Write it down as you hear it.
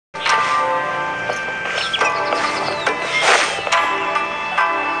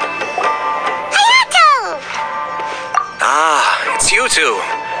two.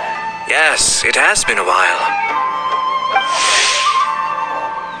 Yes, it has been a while.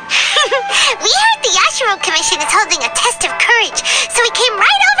 We heard the Yashiro Commission is holding a test of courage, so we came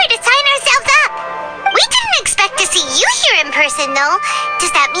right over to sign ourselves up. We didn't expect to see you here in person, though.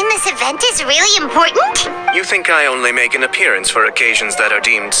 Does that mean this event is really important? You think I only make an appearance for occasions that are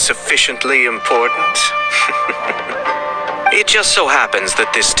deemed sufficiently important? It just so happens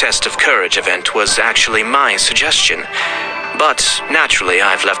that this test of courage event was actually my suggestion. But, naturally,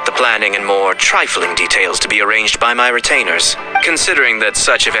 I've left the planning and more trifling details to be arranged by my retainers. Considering that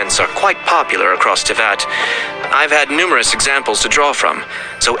such events are quite popular across Teyvat, I've had numerous examples to draw from,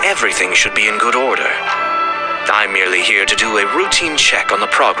 so everything should be in good order. I'm merely here to do a routine check on the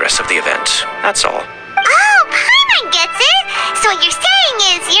progress of the event, that's all. Oh, Paimon gets it! So what you're saying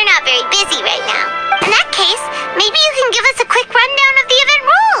is you're not very busy right now. In that case, maybe you can give us a quick rundown of the event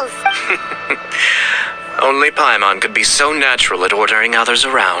rules. Only Paimon could be so natural at ordering others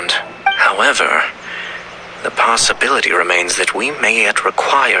around. However, the possibility remains that we may yet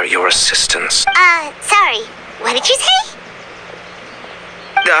require your assistance. Sorry. What did you say?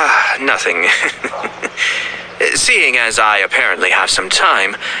 Nothing. Seeing as I apparently have some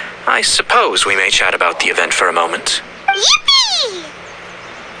time, I suppose we may chat about the event for a moment. Yippee!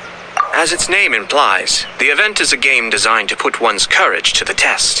 As its name implies, the event is a game designed to put one's courage to the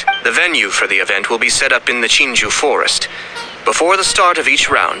test. The venue for the event will be set up in the Chinju Forest. Before the start of each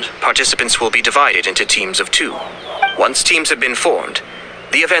round, participants will be divided into teams of 2. Once teams have been formed,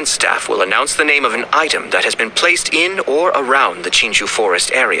 the event staff will announce the name of an item that has been placed in or around the Chinju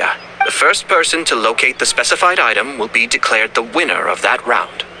Forest area. The first person to locate the specified item will be declared the winner of that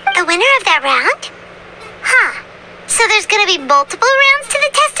round. The winner of that round? Huh. So there's gonna be multiple rounds to the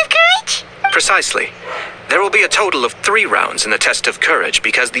test of courage? Precisely. There will be a total of 3 rounds in the test of courage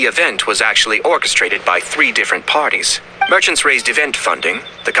because the event was actually orchestrated by 3 different parties. Merchants raised event funding,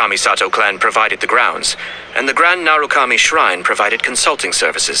 the Kamisato clan provided the grounds, and the Grand Narukami Shrine provided consulting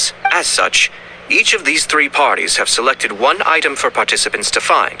services. As such, each of these 3 parties have selected one item for participants to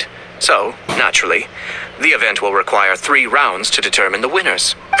find. So, naturally, the event will require 3 rounds to determine the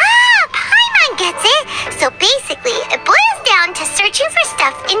winners. Paimon gets it. So basically, it boils down to searching for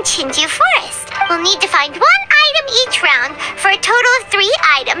stuff in Chinju Forest. We'll need to find 1 item each round for a total of 3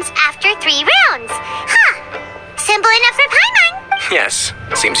 items after 3 rounds. Huh. Simple enough for Paimon. Yes,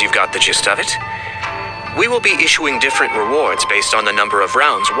 seems you've got the gist of it. We will be issuing different rewards based on the number of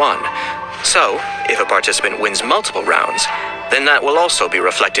rounds won. So, if a participant wins multiple rounds, then that will also be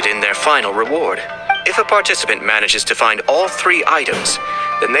reflected in their final reward. If a participant manages to find all 3 items,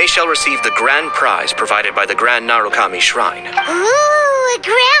 then they shall receive the grand prize provided by the Grand Narukami Shrine. Ooh, a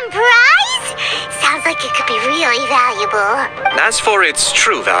grand prize? Sounds like it could be really valuable. As for its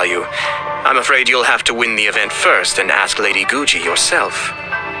true value, I'm afraid you'll have to win the event first and ask Lady Guji yourself.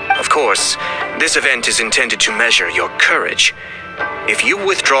 Of course, this event is intended to measure your courage. If you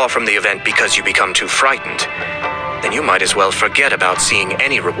withdraw from the event because you become too frightened, then you might as well forget about seeing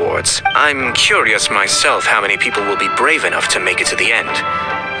any rewards. I'm curious myself how many people will be brave enough to make it to the end.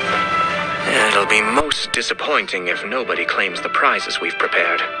 It'll be most disappointing if nobody claims the prizes we've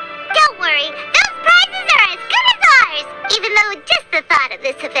prepared. Don't worry, those prizes are as good as ours. Even though just the thought of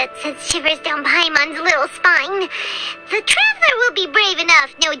this event sends shivers down Paimon's little spine. The traveler will be brave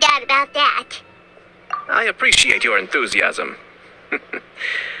enough, no doubt about that. I appreciate your enthusiasm.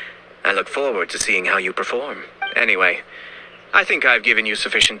 I look forward to seeing how you perform. Anyway, I think I've given you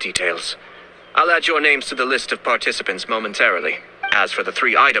sufficient details. I'll add your names to the list of participants momentarily. As for the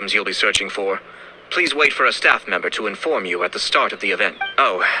 3 items you'll be searching for, please wait for a staff member to inform you at the start of the event.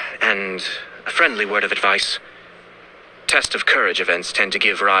 Oh, and a friendly word of advice. Test of courage events tend to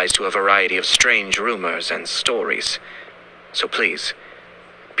give rise to a variety of strange rumors and stories. So please,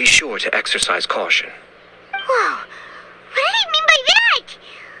 be sure to exercise caution. Whoa, what do you mean by that?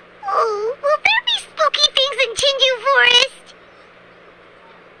 Oh, will there be spooky things in Chinju Forest?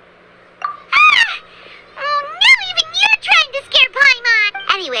 Oh, now even you're trying to scare Paimon!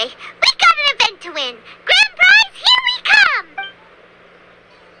 Anyway, we got an event to win. Grand prize, here we come!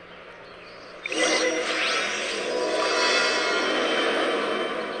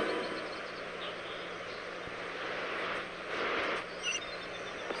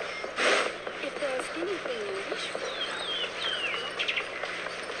 If there's anything you wish for.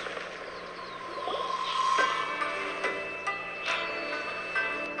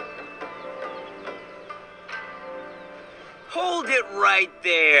 Hold it right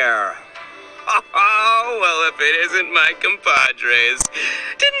there. Oh, well, if it isn't my compadres.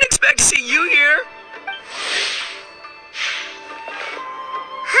 Didn't expect to see you here.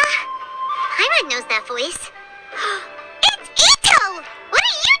 Huh? Paimon knows that voice. It's Ito!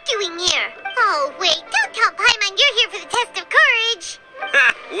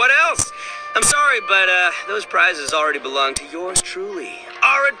 What else? I'm sorry, but those prizes already belong to yours truly.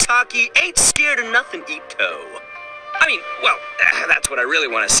 Arataki ain't scared of nothing, Ito. I mean, well, that's what I really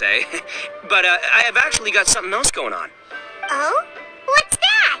want to say. But I have actually got something else going on. Oh? What's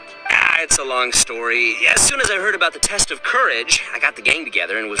that? It's a long story. As soon as I heard about the test of courage, I got the gang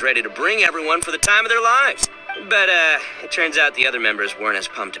together and was ready to bring everyone for the time of their lives. But it turns out the other members weren't as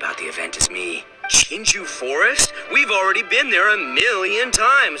pumped about the event as me. Shinju Forest? We've already been there 1,000,000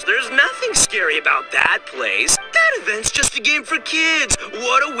 times. There's nothing scary about that place. That event's just a game for kids.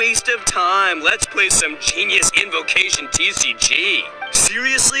 What a waste of time. Let's play some genius invocation TCG.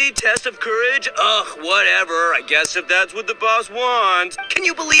 Seriously? Test of courage? Ugh, whatever. I guess if that's what the boss wants. Can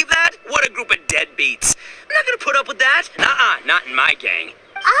you believe that? What a group of deadbeats. I'm not gonna put up with that. Nuh-uh, not in my gang.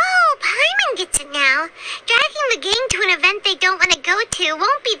 Oh, Paimon gets it now. Dragging the gang to an event they don't want to go to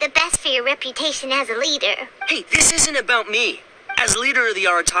won't be the best for your reputation as a leader. Hey, this isn't about me. As leader of the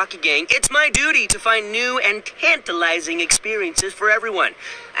Arataki gang, it's my duty to find new and tantalizing experiences for everyone.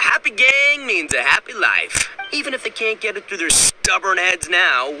 A happy gang means a happy life. Even if they can't get it through their stubborn heads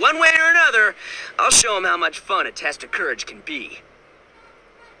now, one way or another, I'll show them how much fun a test of courage can be.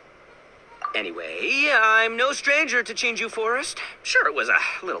 Anyway, I'm no stranger to Shinju Forest. Sure, it was a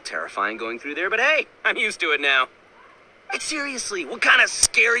little terrifying going through there, but hey, I'm used to it now. And seriously, what kind of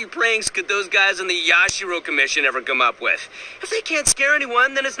scary pranks could those guys in the Yashiro Commission ever come up with? If they can't scare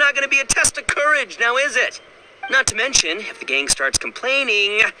anyone, then it's not going to be a test of courage, now is it? Not to mention, if the gang starts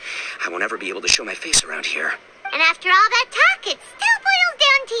complaining, I won't ever be able to show my face around here. And after all that talk, it still boils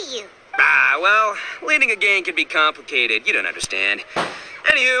down to you. Well, leading a gang can be complicated. You don't understand.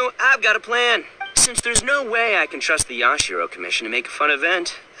 Anywho, I've got a plan. Since there's no way I can trust the Yashiro Commission to make a fun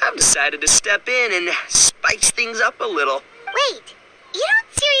event, I've decided to step in and spice things up a little. Wait, you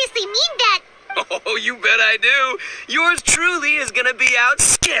don't seriously mean that? Oh, you bet I do. Yours truly is gonna be out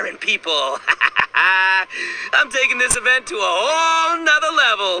scaring people. I'm taking this event to a whole nother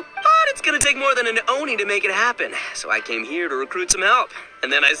level. But it's gonna take more than an Oni to make it happen. So I came here to recruit some help.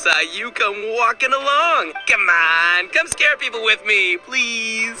 And then I saw you come walking along. Come on, come scare people with me,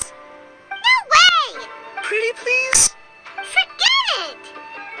 please. No way! Pretty please? Forget it!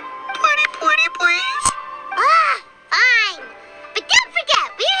 Pretty please? Fine. But don't forget,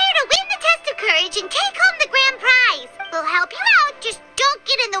 we're here to win the test of courage and take home the grand prize. We'll help you out, just don't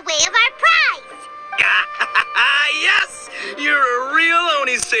get in the way of our prize. Yes! You're a real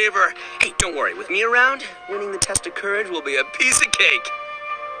Oni saver. Hey, don't worry, with me around, winning the test of courage will be a piece of cake.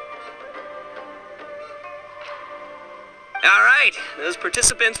 All right, those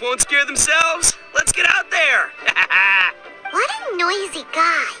participants won't scare themselves. Let's get out there. What a noisy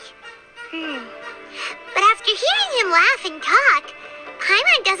guy. But after hearing him laugh and talk,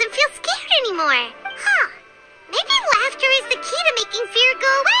 Paimon doesn't feel scared anymore. Maybe laughter is the key to making fear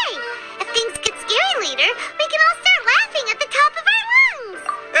go away. If things get scary later, we can all start laughing at the top of our lungs.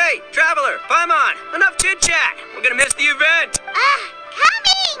 Hey, Traveler, Paimon, enough chit-chat. We're gonna miss the event.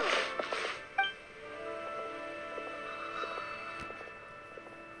 Coming!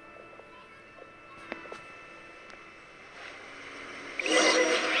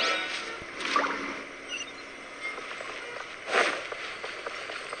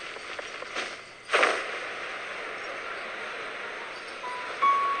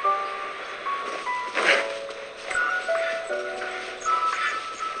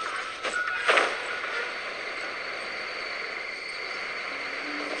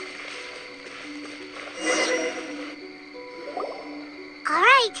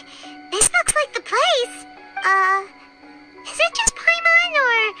 Alright, this looks like the place. Is it just Paimon,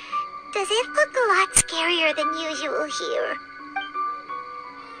 or does it look a lot scarier than usual here?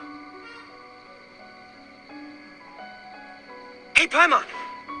 Hey, Paimon.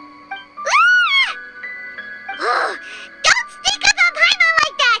 Don't sneak up on Paimon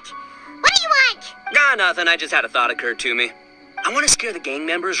like that! What do you want? Nothing. I just had a thought occur to me. I want to scare the gang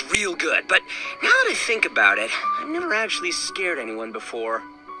members real good, but now that I think about it, I've never actually scared anyone before.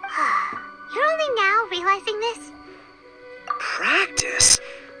 You're only now realizing this? Practice?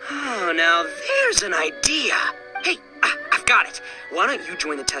 Oh, now there's an idea. Hey, I've got it. Why don't you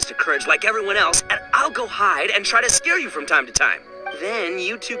join the test of courage like everyone else, and I'll go hide and try to scare you from time to time. Then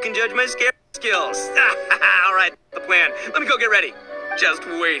you two can judge my scare skills. All right, the plan. Let me go get ready. Just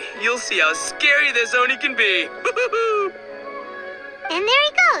wait. You'll see how scary this Oni can be. And there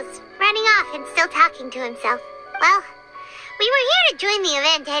he goes, running off and still talking to himself. Well, we were here to join the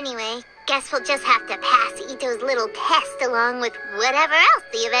event anyway. Guess we'll just have to pass Ito's little test along with whatever else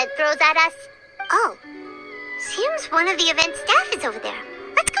the event throws at us. Oh, seems one of the event staff is over there.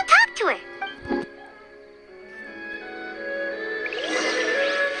 Let's go talk to her.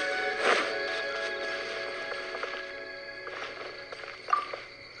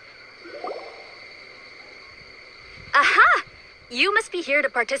 You must be here to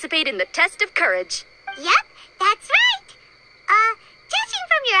participate in the test of courage. Yep, that's right. Judging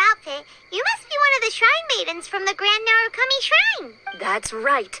from your outfit, you must be one of the shrine maidens from the Grand Narukami Shrine. That's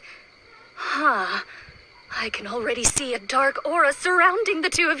right. Huh. I can already see a dark aura surrounding the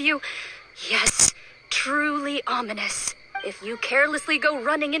two of you. Yes, truly ominous. If you carelessly go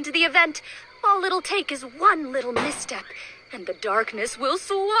running into the event, all it'll take is one little misstep, and the darkness will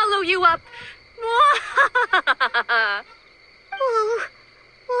swallow you up. Ooh,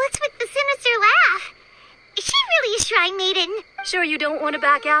 what's with the sinister laugh? Is she really a shrine maiden? Sure you don't want to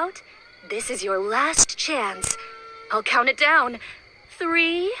back out? This is your last chance. I'll count it down.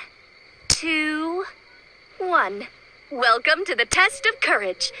 3, 2, 1. Welcome to the test of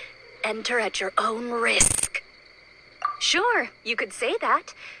courage. Enter at your own risk. Sure, you could say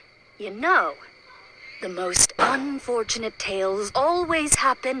that. You know, the most unfortunate tales always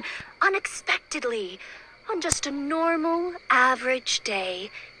happen unexpectedly on just a normal, average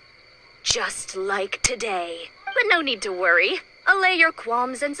day. Just like today. But no need to worry. Allay your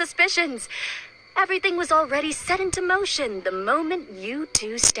qualms and suspicions. Everything was already set into motion the moment you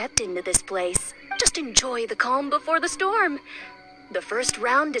two stepped into this place. Just enjoy the calm before the storm. The first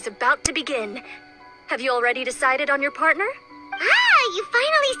round is about to begin. Have you already decided on your partner? You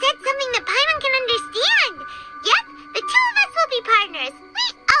finally said something that Paimon can understand. Yep, the two of us will be partners. We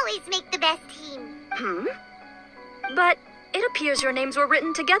always make the best team. But it appears your names were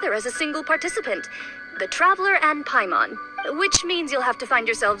written together as a single participant, the Traveler and Paimon, which means you'll have to find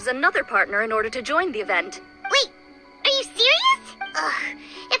yourselves another partner in order to join the event. Wait, are you serious? Ugh,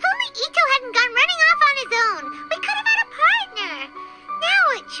 if only Ito hadn't gone running off on his own, we could have had a partner. Now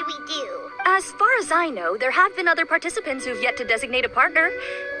what should we do? As far as I know, there have been other participants who've yet to designate a partner.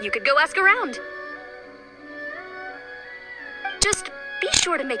 You could go ask around. Just be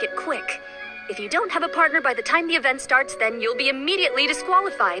sure to make it quick. If you don't have a partner by the time the event starts, then you'll be immediately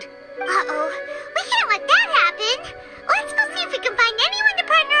disqualified. Uh-oh, we can't let that happen. Let's go see if we can find anyone to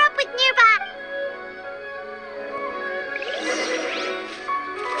partner up with nearby.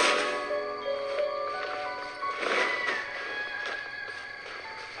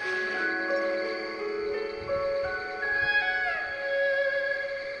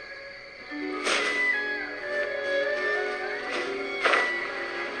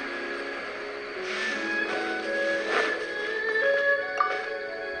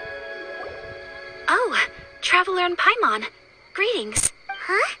 Traveler and Paimon, greetings.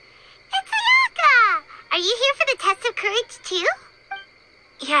 Huh? It's Ayaka! Are you here for the test of courage, too?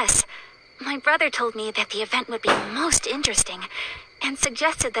 Yes. My brother told me that the event would be most interesting and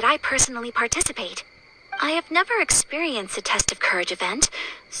suggested that I personally participate. I have never experienced a test of courage event,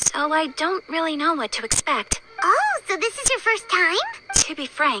 so I don't really know what to expect. Oh, so this is your first time? To be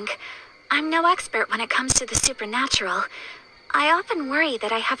frank, I'm no expert when it comes to the supernatural. I often worry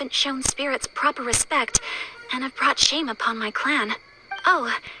that I haven't shown spirits proper respect and have brought shame upon my clan.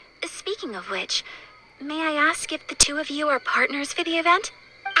 Oh, speaking of which, may I ask if the two of you are partners for the event?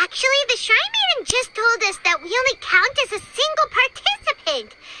 Actually, the Shrine Maiden just told us that we only count as a single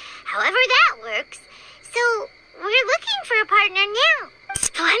participant. However that works. So, we're looking for a partner now.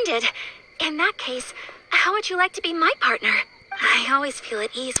 Splendid. In that case, how would you like to be my partner? I always feel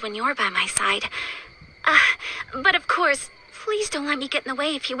at ease when you're by my side. But of course, please don't let me get in the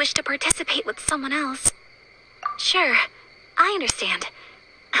way if you wish to participate with someone else. Sure, I understand.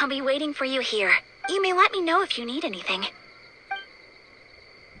 I'll be waiting for you here. You may let me know if you need anything.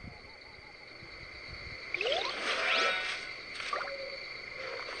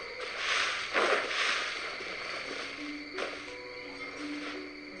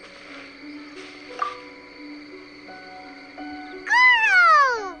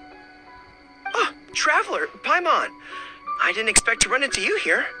 Traveler, Paimon. I didn't expect to run into you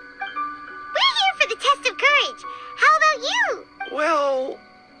here. We're here for the test of courage. How about you? Well,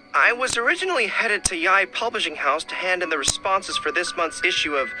 I was originally headed to Yai Publishing House to hand in the responses for this month's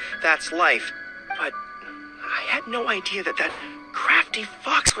issue of That's Life, but I had no idea that crafty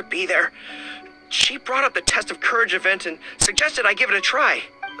fox would be there. She brought up the Test of Courage event and suggested I give it a try.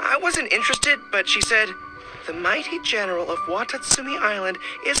 I wasn't interested, but she said, "The mighty general of Watatsumi Island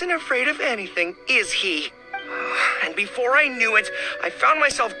isn't afraid of anything, is he?" And before I knew it, I found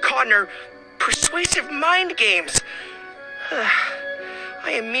myself caught in her persuasive mind games.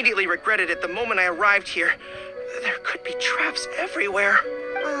 I immediately regretted it the moment I arrived here. There could be traps everywhere.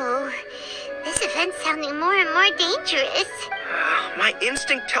 Oh, this event's sounding more and more dangerous. My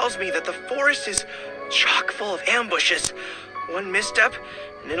instinct tells me that the forest is chock full of ambushes. One misstep,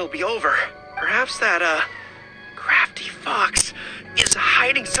 and it'll be over. Perhaps that, crafty fox is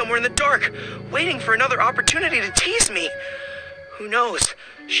hiding somewhere in the dark, waiting for another opportunity to tease me. Who knows?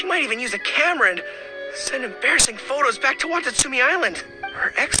 She might even use a camera and send embarrassing photos back to Watatsumi Island.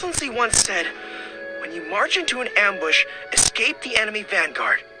 Her Excellency once said, when you march into an ambush, escape the enemy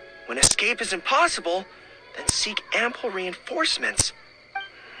vanguard. When escape is impossible, then seek ample reinforcements.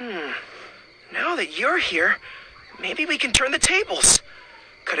 Now that you're here, maybe we can turn the tables.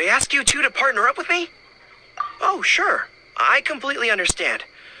 Could I ask you two to partner up with me? Oh, sure. I completely understand.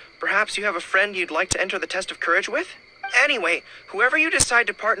 Perhaps you have a friend you'd like to enter the test of courage with? Anyway, whoever you decide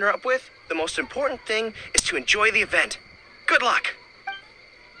to partner up with, the most important thing is to enjoy the event. Good luck!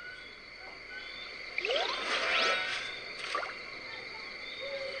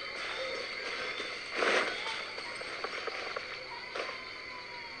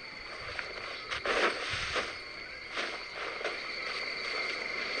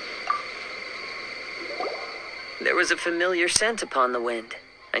 There was a familiar scent upon the wind.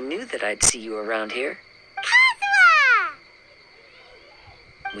 I knew that I'd see you around here. Kazuha!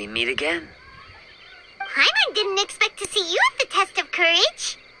 We meet again. Paimon didn't expect to see you at the test of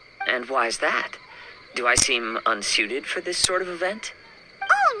courage. And why's that? Do I seem unsuited for this sort of event?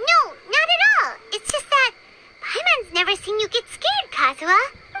 Oh, no, not at all. It's just that Paimon's never seen you get scared, Kazuha.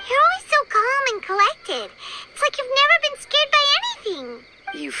 You're always so calm and collected. It's like you've never been scared by anything.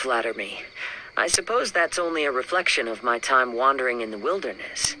 You flatter me. I suppose that's only a reflection of my time wandering in the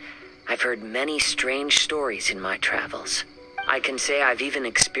wilderness. I've heard many strange stories in my travels. I can say I've even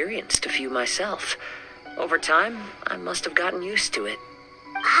experienced a few myself. Over time, I must have gotten used to it.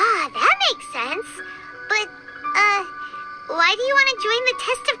 Ah, that makes sense. But, why do you want to join the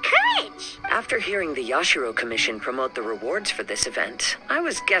test of courage? After hearing the Yashiro Commission promote the rewards for this event, I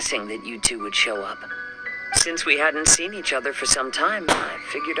was guessing that you two would show up. Since we hadn't seen each other for some time, I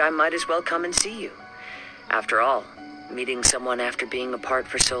figured I might as well come and see you. After all, meeting someone after being apart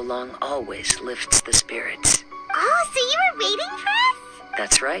for so long always lifts the spirits. Oh, so you were waiting for us?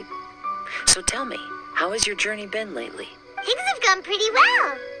 That's right. So tell me, how has your journey been lately? Things have gone pretty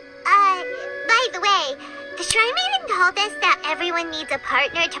well. By the way, the Shrine Maiden told us that everyone needs a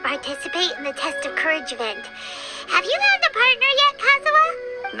partner to participate in the Test of Courage event. Have you found a partner yet, Kazuha?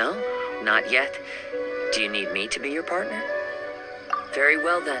 No, not yet. Do you need me to be your partner? Very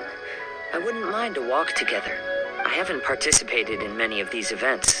well then. I wouldn't mind a walk together. I haven't participated in many of these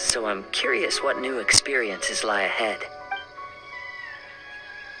events, so I'm curious what new experiences lie ahead.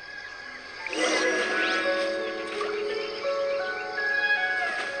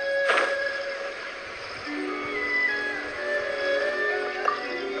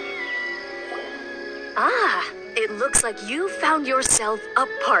 Ah, it looks like you found yourself a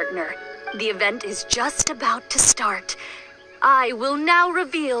partner. The event is just about to start. I will now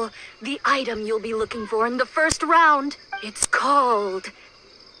reveal the item you'll be looking for in the first round. It's called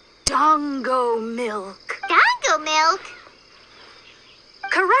Dango Milk. Dango milk?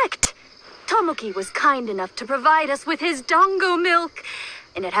 Correct. Tomoki was kind enough to provide us with his Dango Milk,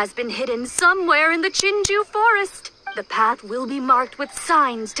 and it has been hidden somewhere in the Chinju forest. The path will be marked with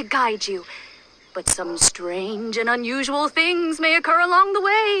signs to guide you, but some strange and unusual things may occur along the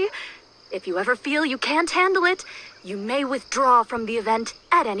way. If you ever feel you can't handle it, you may withdraw from the event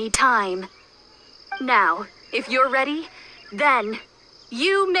at any time. Now, if you're ready, then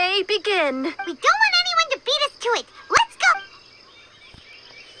you may begin. We don't want anyone to beat us to it. Let's go!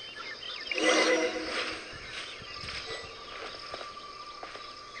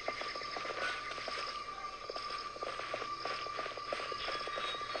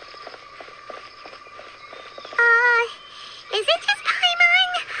 Is it just Paimon?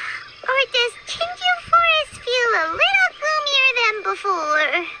 Or does Chinju Forest feel a little gloomier than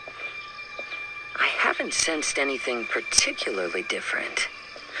before? I haven't sensed anything particularly different.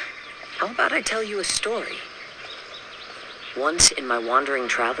 How about I tell you a story? Once in my wandering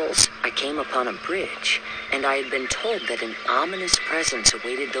travels, I came upon a bridge, and I had been told that an ominous presence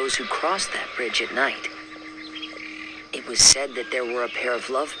awaited those who crossed that bridge at night. It was said that there were a pair of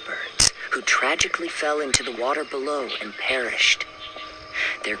lovebirds who tragically fell into the water below and perished.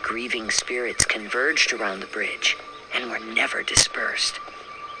 Their grieving spirits converged around the bridge and were never dispersed.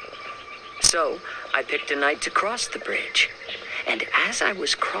 So, I picked a night to cross the bridge, and as I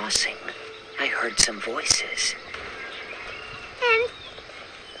was crossing, I heard some voices.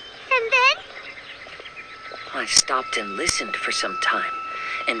 And then? I stopped and listened for some time,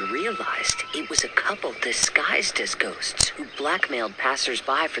 and realized it was a couple disguised as ghosts who blackmailed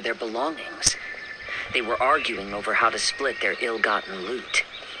passers-by for their belongings. They were arguing over how to split their ill-gotten loot.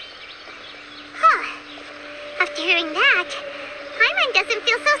 Huh. After hearing that, Paimon doesn't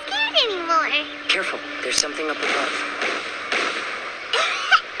feel so scared anymore. Careful, there's something up above.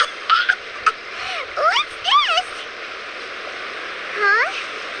 What's this?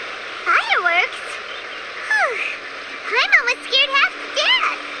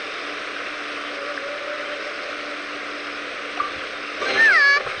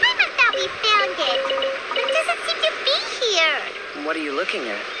 are you looking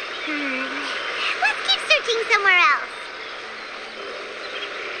at? Let's keep searching somewhere else.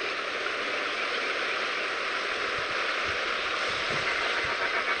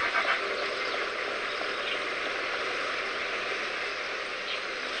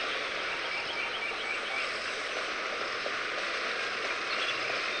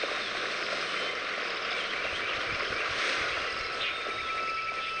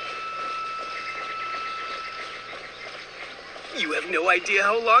 You have no idea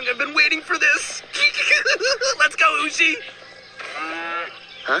how long I've been waiting for this. Let's go, Ushi.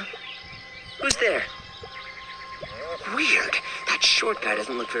 Huh? Who's there? Weird. That short guy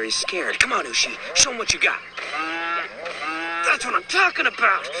doesn't look very scared. Come on, Ushi. Show him what you got. That's what I'm talking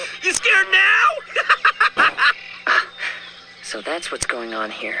about. You scared now? So that's what's going on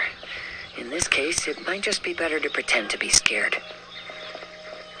here. In this case, it might just be better to pretend to be scared.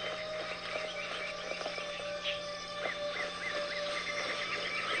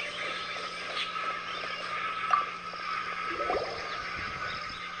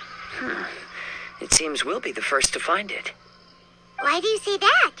 It seems we'll be the first to find it. Why do you say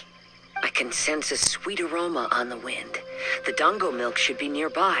that? I can sense a sweet aroma on the wind. The dango milk should be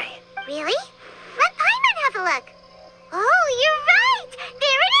nearby. Really? Let Paimon have a look. Oh, you're right!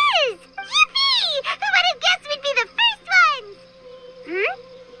 There it is! Yippee! Who would have guessed we'd be the first ones?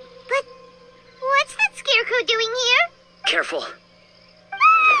 But what's that scarecrow doing here? Careful.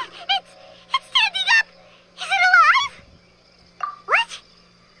 Ah! It's standing up! Is it alive? What?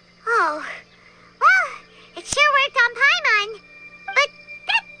 Oh. Well, it sure worked on Paimon. But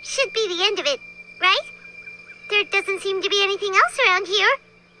that should be the end of it, right? There doesn't seem to be anything else around here.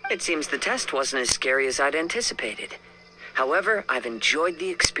 It seems the test wasn't as scary as I'd anticipated. However, I've enjoyed the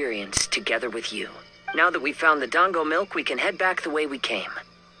experience together with you. Now that we've found the dango milk, we can head back the way we came.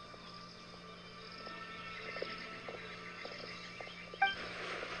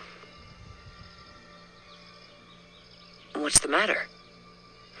 What's the matter?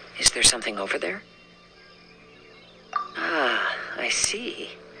 Is there something over there? Ah, I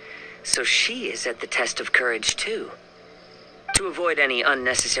see. So she is at the test of courage, too. To avoid any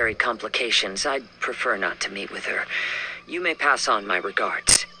unnecessary complications, I'd prefer not to meet with her. You may pass on my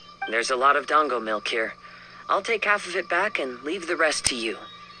regards. There's a lot of dango milk here. I'll take half of it back and leave the rest to you.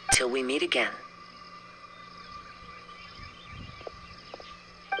 Till we meet again.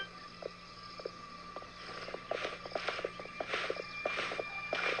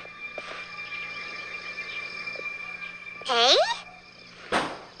 Hey?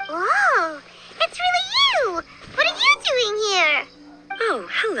 Whoa! It's really you! What are you doing here? Oh,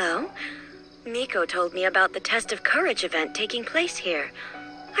 hello. Miko told me about the Test of Courage event taking place here.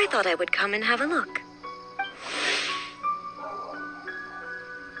 I thought I would come and have a look.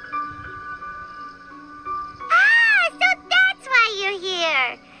 Ah, so that's why you're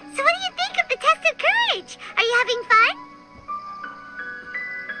here. So what do you think of the Test of Courage? Are you having fun?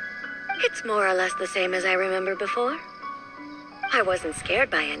 It's more or less the same as I remember before. I wasn't scared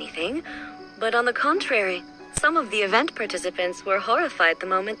by anything, but on the contrary, some of the event participants were horrified the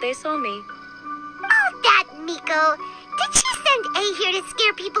moment they saw me. Oh, that Miko. Did she send A here to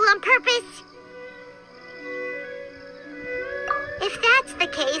scare people on purpose? If that's the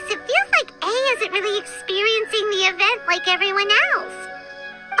case, it feels like A isn't really experiencing the event like everyone else.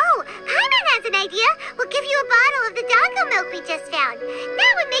 Oh, Paimon has an idea. We'll give you a bottle of the dango milk we just found.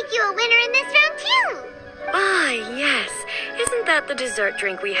 That would make you a winner in this round, too. Ah, yes. Isn't that the dessert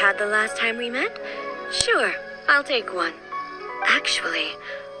drink we had the last time we met? Sure, I'll take one. Actually,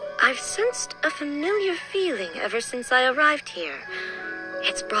 I've sensed a familiar feeling ever since I arrived here.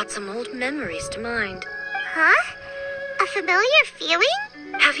 It's brought some old memories to mind. Huh? A familiar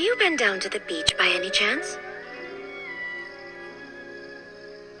feeling? Have you been down to the beach by any chance?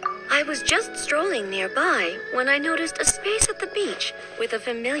 I was just strolling nearby when I noticed a space at the beach with a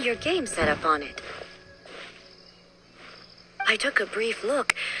familiar game set up on it. I took a brief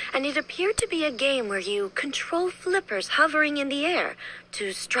look, and it appeared to be a game where you control flippers hovering in the air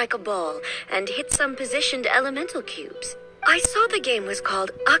to strike a ball and hit some positioned elemental cubes. I saw the game was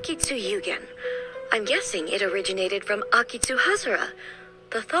called Akitsu Yugen. I'm guessing it originated from Akitsu Hazura.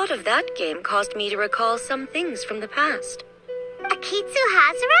 The thought of that game caused me to recall some things from the past. Akitsu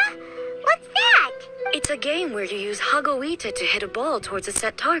Hazura? What's that? It's a game where you use Hagoita to hit a ball towards a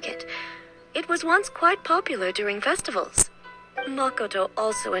set target. It was once quite popular during festivals. Makoto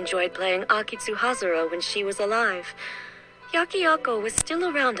also enjoyed playing Akitsu Hazura when she was alive. Yakiyako was still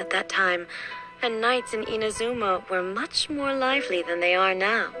around at that time, and nights in Inazuma were much more lively than they are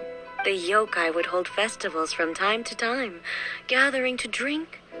now. The yokai would hold festivals from time to time, gathering to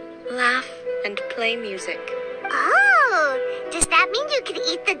drink, laugh, and play music. Oh, does that mean you could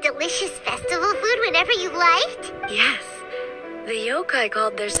eat the delicious festival food whenever you liked? Yes. The yokai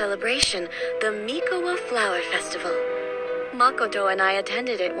called their celebration the Mikowa Flower Festival. Makoto and I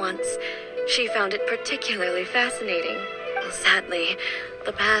attended it once. She found it particularly fascinating. Sadly,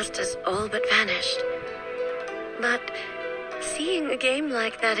 the past has all but vanished. But seeing a game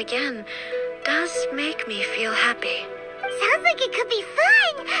like that again does make me feel happy. Sounds like it could be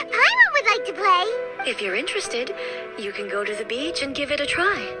fun. Paimon would like to play. If you're interested, you can go to the beach and give it a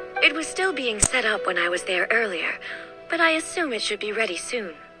try. It was still being set up when I was there earlier, but I assume it should be ready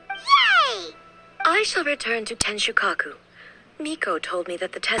soon. Yay! I shall return to Tenshukaku. Miko told me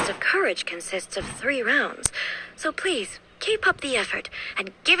that the test of courage consists of 3 rounds, so please, keep up the effort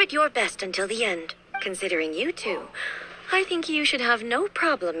and give it your best until the end. Considering you two, I think you should have no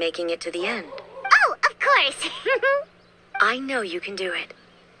problem making it to the end. Oh, of course. I know you can do it.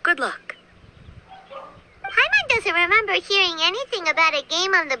 Good luck. Paimon doesn't remember hearing anything about a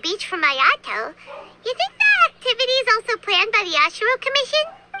game on the beach from Mayato. You think that activity is also planned by the Ashiro Commission?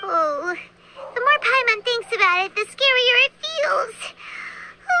 Oh, the more Paimon thinks about it, the scarier it feels.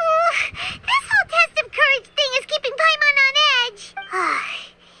 Oh, this whole test of courage thing is keeping Paimon on edge.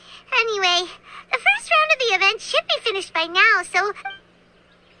 Anyway, the first round of the event should be finished by now, so...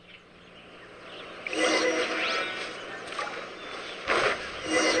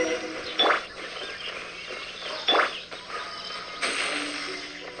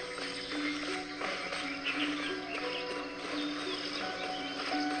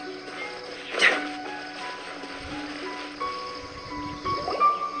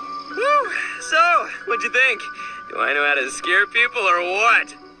 So, what'd you think? Do I know how to scare people or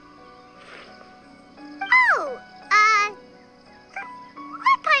what? Oh,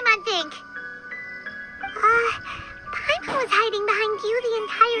 what'd Paimon think? Paimon was hiding behind you the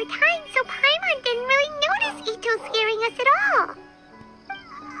entire time, so Paimon didn't really notice Ito scaring us at all.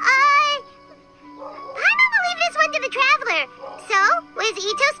 Paimon will leave this one to the Traveler. So, was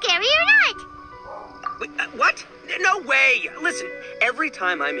Ito scary or not? Wait, what? No way! Listen, every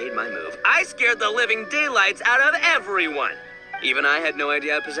time I made my move, I scared the living daylights out of everyone. Even I had no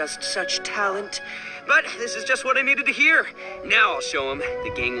idea I possessed such talent. But this is just what I needed to hear. Now I'll show them.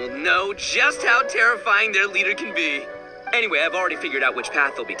 The gang will know just how terrifying their leader can be. Anyway, I've already figured out which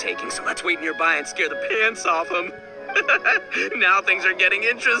path they'll be taking, so let's wait nearby and scare the pants off them. Now things are getting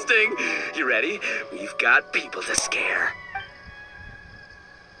interesting. You ready? We've got people to scare.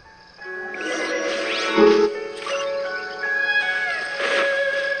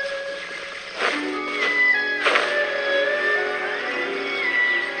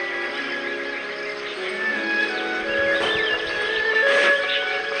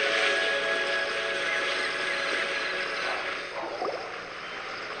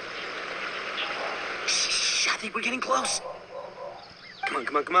 I think we're getting close.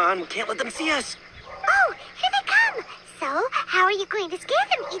 Come on. We can't let them see us. Oh, here they come. So, how are you going to scare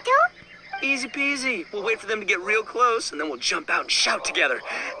them, Ito? Easy peasy. We'll wait for them to get real close, and then we'll jump out and shout together.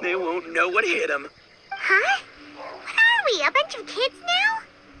 They won't know what hit them. Huh? What are we, a bunch of kids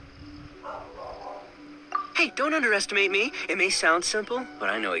now? Hey, don't underestimate me. It may sound simple, but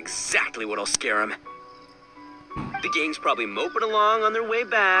I know exactly what'll scare them. The gang's probably moping along on their way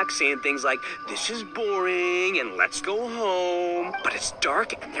back, saying things like, "This is boring," and "Let's go home." But it's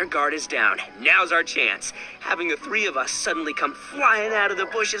dark and their guard is down. Now's our chance. Having the 3 of us suddenly come flying out of the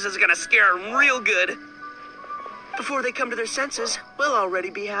bushes is gonna scare them real good. Before they come to their senses, we'll already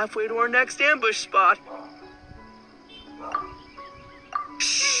be halfway to our next ambush spot.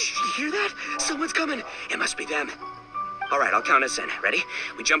 Shh, you hear that? Someone's coming. It must be them. All right, I'll count us in. Ready?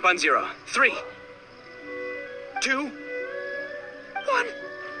 We jump on 0. 3, 2, 1.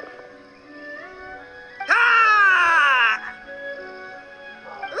 Ah!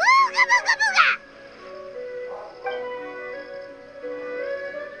 Ooga booga booga!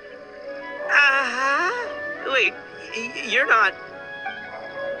 Wait, you're not...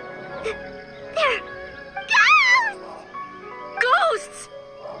 They're ghosts! Ghosts!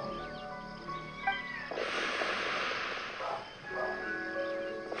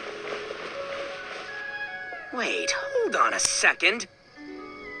 Wait, hold on a second.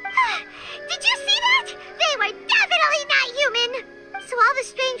 Did you see that? They were definitely not human. So all the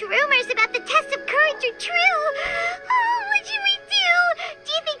strange rumors about the test of courage are true. Oh, what should we do?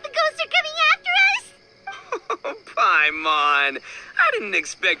 Do you think the ghosts are coming after us? Paimon, I didn't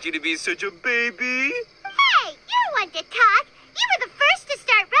expect you to be such a baby. Hey, you're one to talk. You were the first to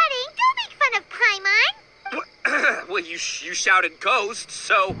start running. Don't make fun of Paimon. Well, you shouted ghosts,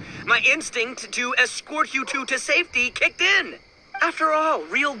 so my instinct to escort you two to safety kicked in. After all,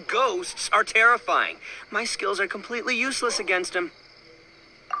 real ghosts are terrifying. My skills are completely useless against them.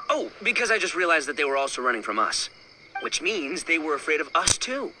 Oh, because I just realized that they were also running from us. Which means they were afraid of us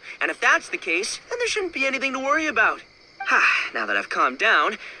too. And if that's the case, then there shouldn't be anything to worry about. Now that I've calmed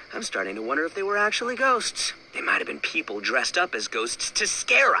down, I'm starting to wonder if they were actually ghosts. They might have been people dressed up as ghosts to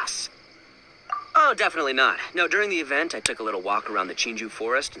scare us. Oh, definitely not. No, during the event, I took a little walk around the Chinju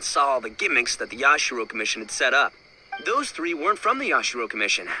forest and saw all the gimmicks that the Yashiro Commission had set up. Those three weren't from the Yashiro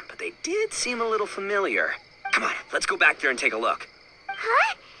Commission, but they did seem a little familiar. Come on, let's go back there and take a look.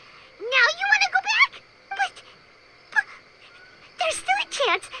 Huh? Now you want to go back? But there's still a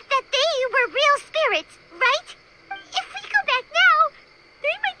chance that they were real spirits, right? If we go back now,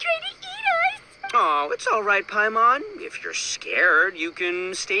 they might try to eat us. Oh, it's all right, Paimon. If you're scared, you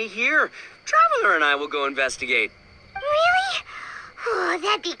can stay here. Traveler and I will go investigate. Really? Oh,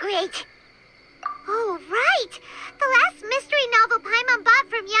 that'd be great. Oh, right. The last mystery novel Paimon bought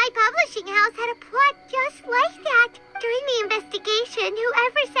from Yai Publishing House had a plot just like that. During the investigation,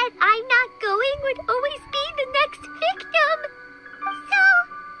 whoever said I'm not going would always be the next victim. So,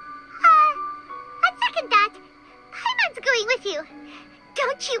 on second thought, Paimon's going with you.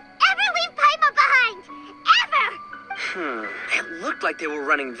 Don't you ever leave Paimon behind! Ever! It looked like they were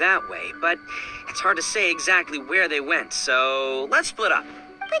running that way, but it's hard to say exactly where they went, so let's split up.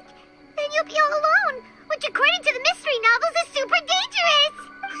 But then you'll be all alone, which according to the mystery novels is super dangerous!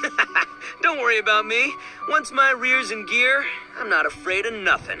 Don't worry about me. Once my rear's in gear, I'm not afraid of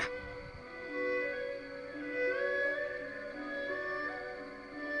nothing.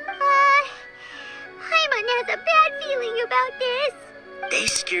 Paimon has a bad feeling about this. They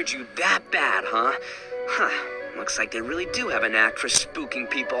scared you that bad, huh? Looks like they really do have a knack for spooking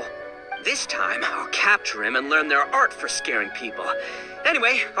people. This time, I'll capture him and learn their art for scaring people.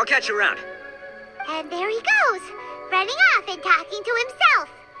 Anyway, I'll catch you around. And there he goes, running off and talking to himself.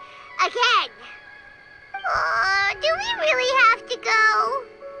 Again. Do we really have to go?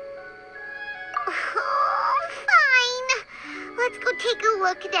 Oh, fine. Let's go take a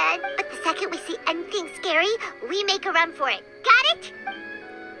look then. But the second we see anything scary, we make a run for it. Got it?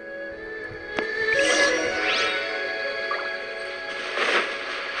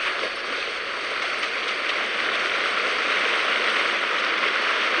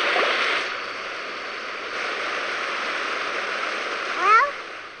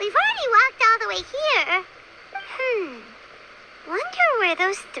 Here. Wonder where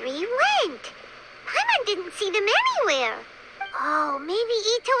those three went. Paimon didn't see them anywhere. Oh, maybe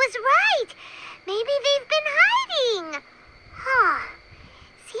Ito was right. Maybe they've been hiding.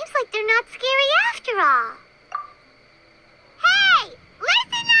 Seems like they're not scary after all. Hey!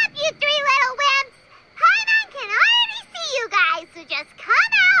 Listen up, you three little wimps! Paimon can already see you guys, so just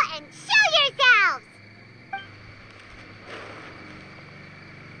come out and show yourselves!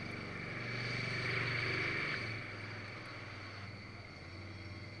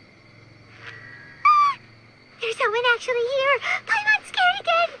 There's someone actually here. Paimon's scared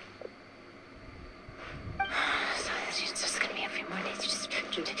again. So it's just gonna be a few more days. Just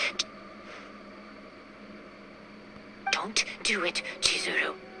don't do it,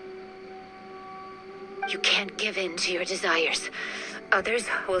 Chizuru. You can't give in to your desires. Others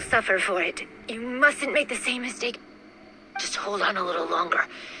will suffer for it. You mustn't make the same mistake. Just hold on a little longer.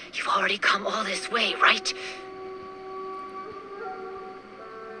 You've already come all this way, right?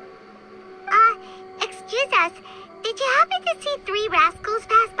 Excuse us. Did you happen to see three rascals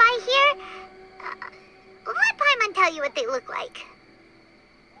pass by here? Let Paimon tell you what they look like.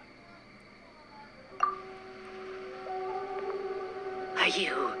 Are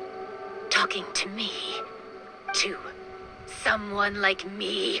you talking to me? To someone like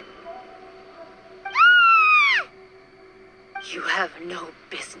me? Ah! You have no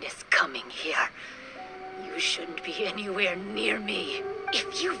business coming here. You shouldn't be anywhere near me.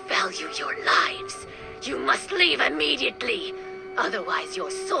 If you value your lives, you must leave immediately. Otherwise,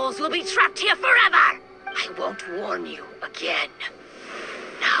 your souls will be trapped here forever. I won't warn you again.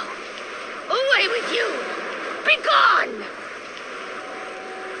 Now, away with you! Be gone!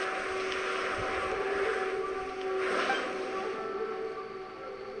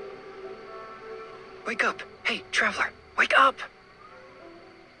 Wake up. Hey, traveler, wake up.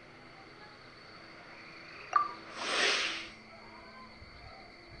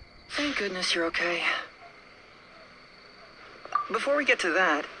 Thank goodness you're okay. Before we get to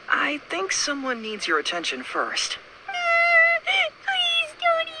that, I think someone needs your attention first. Please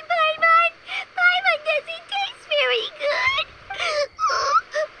don't eat Paimon. Paimon doesn't taste very good.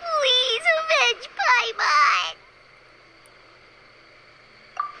 Please avenge Paimon.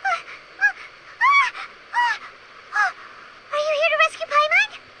 Are you here to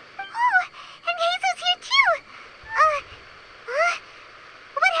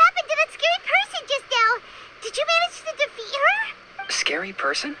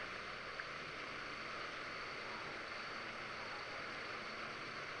person?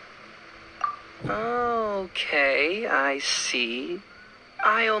 Okay, I see.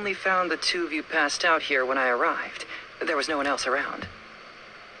 I only found the two of you passed out here when I arrived. There was no one else around.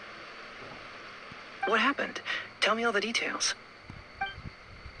 What happened? Tell me all the details.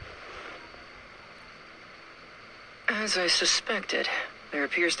 As I suspected, there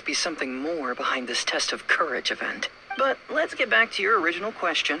appears to be something more behind this test of courage event. But let's get back to your original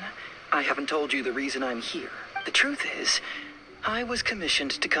question. I haven't told you the reason I'm here. The truth is, I was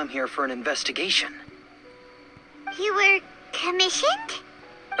commissioned to come here for an investigation. You were commissioned?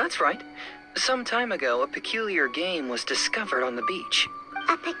 That's right. Some time ago, a peculiar game was discovered on the beach.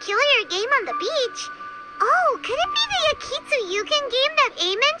 A peculiar game on the beach? Oh, could it be the Akitsu Yugen game that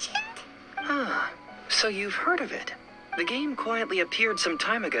A mentioned? Ah, so you've heard of it. The game quietly appeared some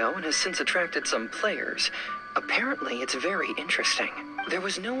time ago and has since attracted some players. Apparently, it's very interesting. There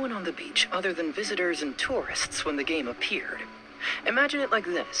was no one on the beach other than visitors and tourists when the game appeared. Imagine it like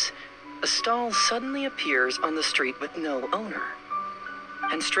this. A stall suddenly appears on the street with no owner.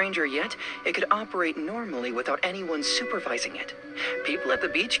 And stranger yet, it could operate normally without anyone supervising it. People at the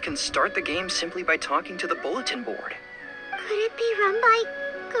beach can start the game simply by talking to the bulletin board. Could it be run by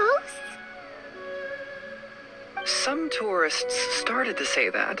ghosts? Some tourists started to say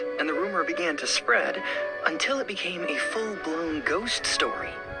that, and the rumor began to spread until it became a full-blown ghost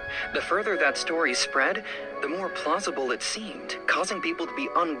story. The further that story spread, the more plausible it seemed, causing people to be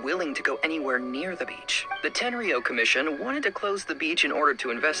unwilling to go anywhere near the beach. The Tenryo Commission wanted to close the beach in order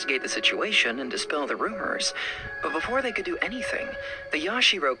to investigate the situation and dispel the rumors. But before they could do anything, the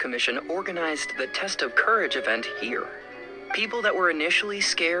Yashiro Commission organized the Test of Courage event here. People that were initially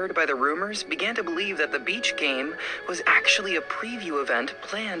scared by the rumors began to believe that the beach game was actually a preview event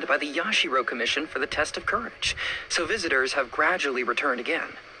planned by the Yashiro Commission for the Test of Courage, so visitors have gradually returned again.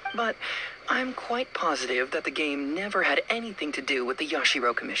 But I'm quite positive that the game never had anything to do with the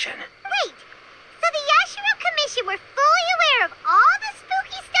Yashiro Commission. Wait, so the Yashiro Commission were fully aware of all the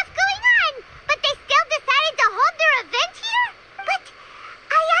spooky stuff going on, but they still decided to hold their event here? But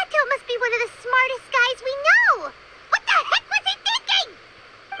Ayato must be one of the smartest guys we know. What the heck was he thinking?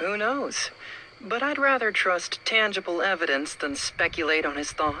 Who knows? But I'd rather trust tangible evidence than speculate on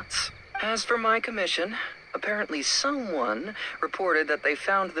his thoughts. As for my commission, apparently someone reported that they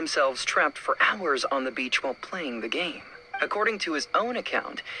found themselves trapped for hours on the beach while playing the game. According to his own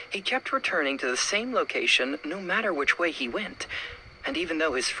account, he kept returning to the same location no matter which way he went. And even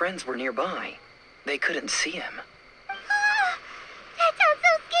though his friends were nearby, they couldn't see him. That sounds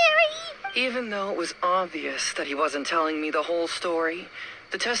so scary. Even though it was obvious that he wasn't telling me the whole story,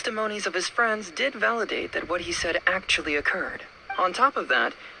 the testimonies of his friends did validate that what he said actually occurred. On top of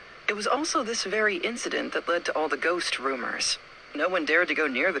that, it was also this very incident that led to all the ghost rumors. No one dared to go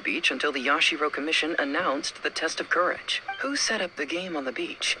near the beach until the Yashiro Commission announced the Test of Courage. Who set up the game on the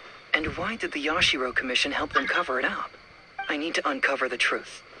beach? And why did the Yashiro Commission help them cover it up? I need to uncover the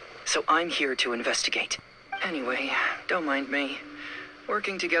truth. So I'm here to investigate. Anyway, don't mind me.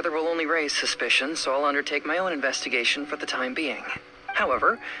 Working together will only raise suspicion, so I'll undertake my own investigation for the time being.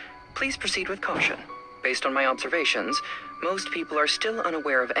 However, please proceed with caution. Based on my observations, most people are still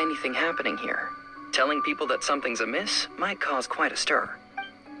unaware of anything happening here. Telling people that something's amiss might cause quite a stir.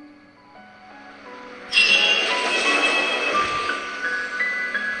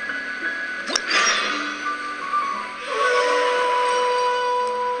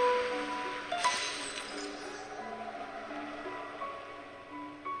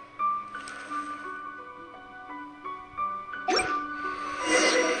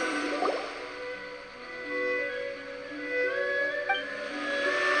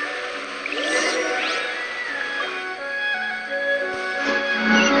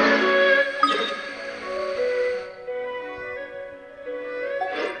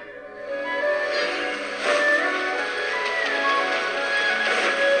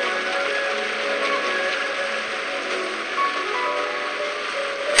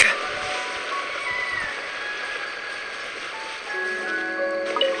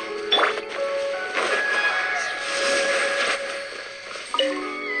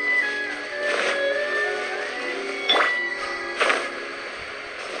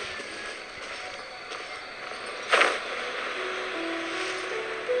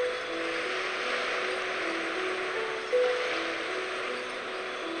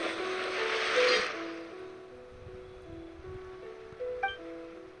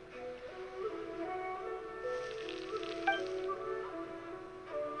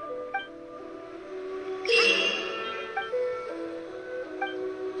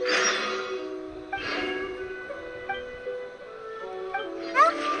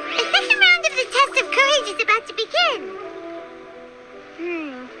 of courage is about to begin.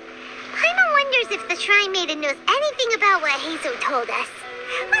 Paimon wonders if the Shrine Maiden knows anything about what Hazel told us.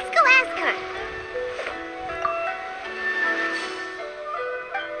 Let's go ask her.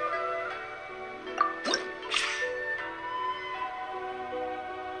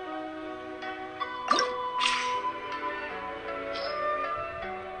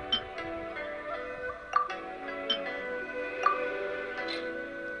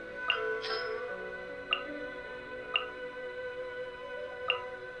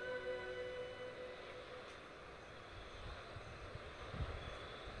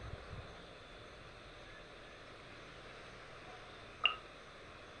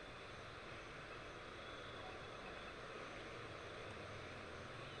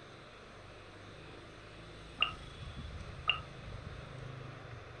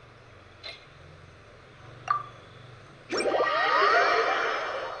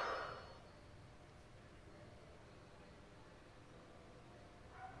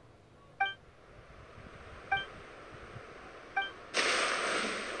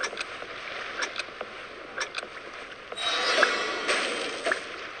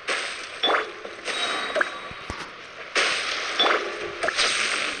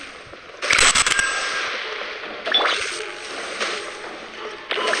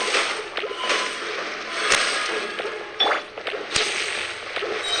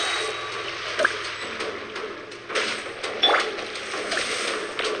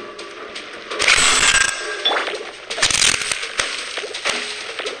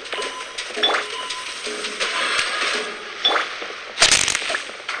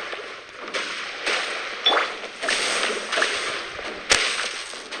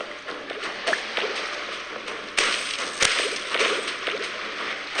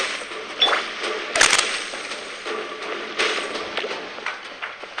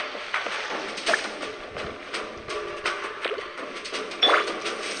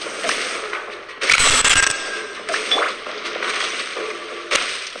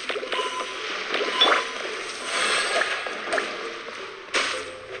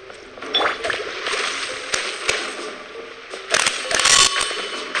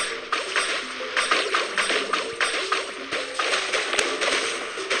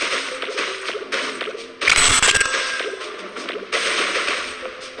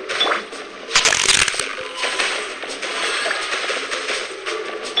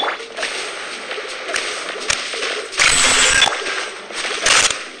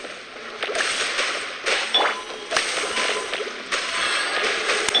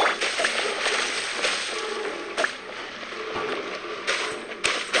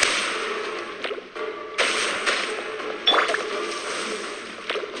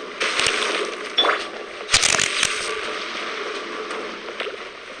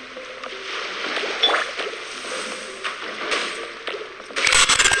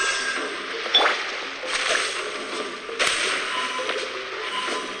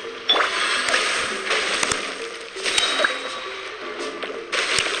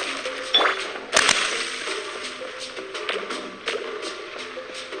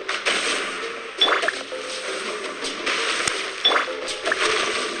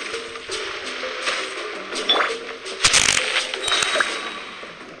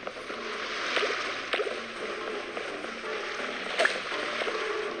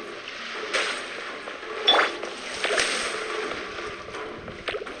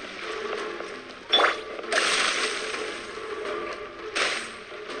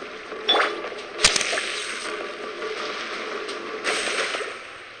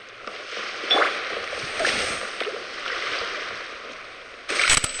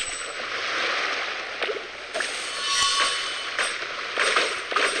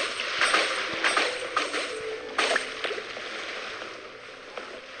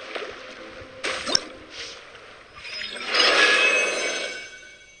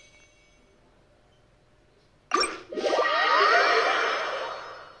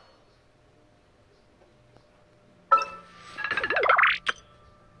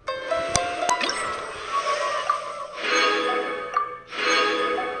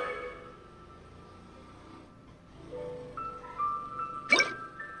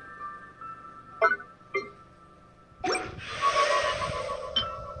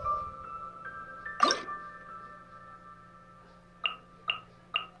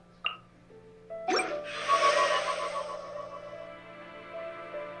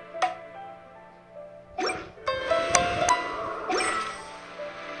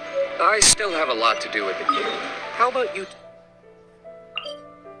 I still have a lot to do with the guild. How about you...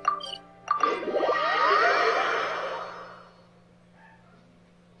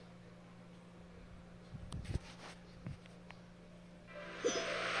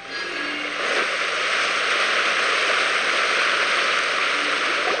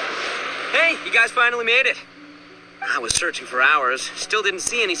 guys finally made it. I was searching for hours. Still didn't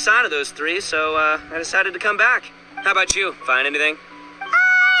see any sign of those three, so I decided to come back. How about you? Find anything?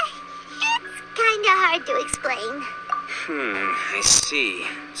 It's kinda hard to explain. I see.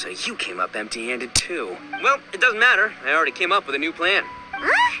 So you came up empty-handed too. Well, it doesn't matter. I already came up with a new plan.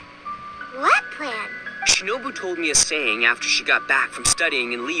 Huh? What plan? Shinobu told me a saying after she got back from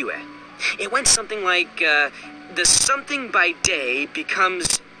studying in Liyue. It went something like, the something by day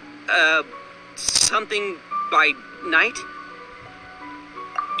becomes, something by night?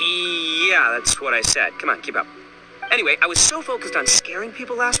 Yeah, that's what I said. Come on, keep up. Anyway, I was so focused on scaring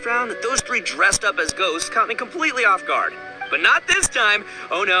people last round that those three dressed up as ghosts caught me completely off guard. But not this time.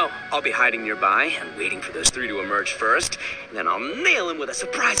 Oh no, I'll be hiding nearby and waiting for those three to emerge first, and then I'll nail them with a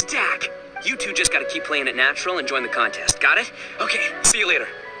surprise attack. You two just gotta keep playing it natural and join the contest. Got it? Okay, see you later.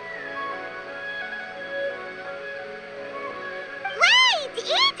 Wait,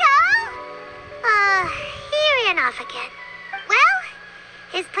 Ito! He ran off again. Well,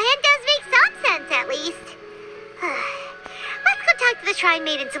 his plan does make some sense, at least. Let's go talk to the Shrine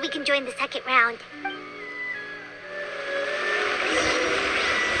Maiden so we can join the second round.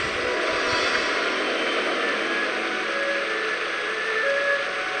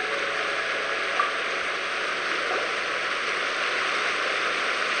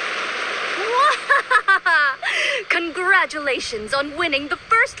 Congratulations on winning the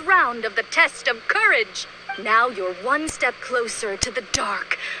first round of the Test of Courage. Now you're one step closer to the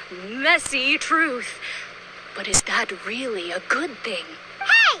dark, messy truth. But is that really a good thing?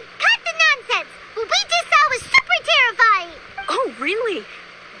 Hey, cut the nonsense! What we just saw was super terrifying! Oh, really?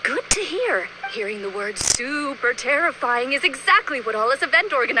 Good to hear. Hearing the word super terrifying is exactly what all us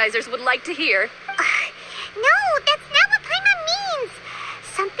event organizers would like to hear. No, that's not what Paimon means!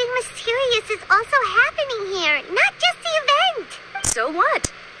 Something mysterious is also happening here, not just the event! So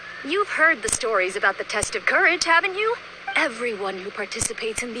what? You've heard the stories about the Test of Courage, haven't you? Everyone who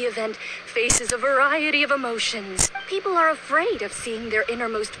participates in the event faces a variety of emotions. People are afraid of seeing their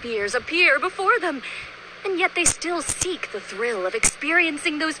innermost fears appear before them, and yet they still seek the thrill of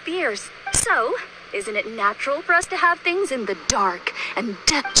experiencing those fears. So, isn't it natural for us to have things in the dark and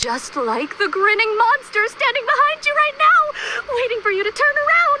just like the grinning monster standing behind you right now, waiting for you to turn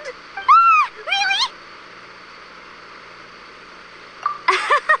around? Ah, really?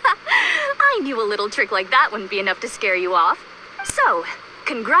 I knew a little trick like that wouldn't be enough to scare you off. So,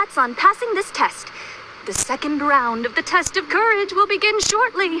 congrats on passing this test. The second round of the Test of Courage will begin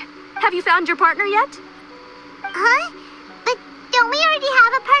shortly. Have you found your partner yet? Huh? But don't we already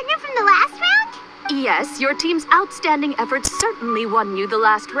have a partner from the last round? Yes, your team's outstanding efforts certainly won you the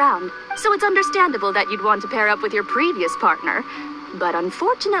last round, so it's understandable that you'd want to pair up with your previous partner. But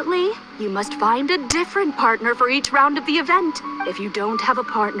unfortunately, you must find a different partner for each round of the event. If you don't have a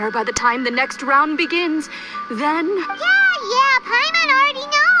partner by the time the next round begins, then... Yeah, Paimon already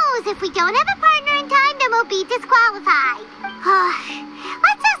knows. If we don't have a partner in time, then we'll be disqualified.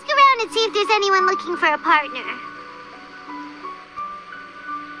 Let's ask around and see if there's anyone looking for a partner.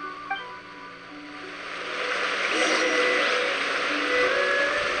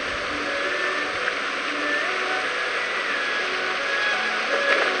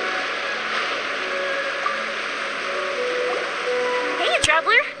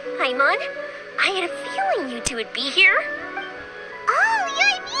 Traveler, Paimon, I had a feeling you two would be here. Oh,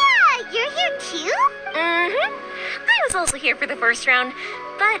 yeah, you're here too? Mm-hmm. I was also here for the first round,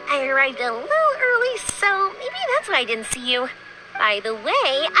 but I arrived a little early, so maybe that's why I didn't see you. By the way,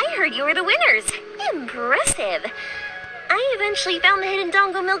 I heard you were the winners. Impressive. I eventually found the hidden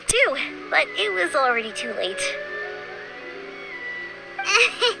dongo milk too, but it was already too late.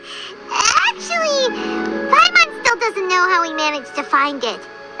 Actually, Paimon still doesn't know how we managed to find it.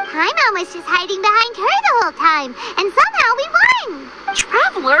 Paimon was just hiding behind her the whole time, and somehow we won!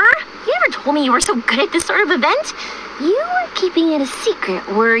 Traveler, you never told me you were so good at this sort of event. You were keeping it a secret,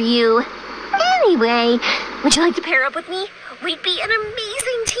 were you? Anyway, would you like to pair up with me? We'd be an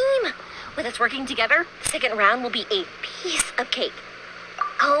amazing team. With us working together, the second round will be a piece of cake.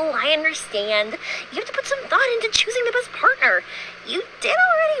 Oh, I understand. You have to put some thought into choosing the best partner. You did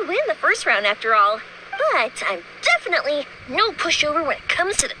already win the first round after all. But I'm definitely no pushover when it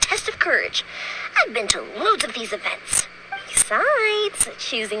comes to the Test of Courage. I've been to loads of these events. Besides,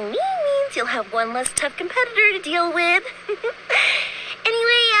 choosing me means you'll have one less tough competitor to deal with.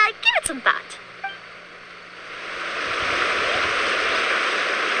 Anyway, give it some thought.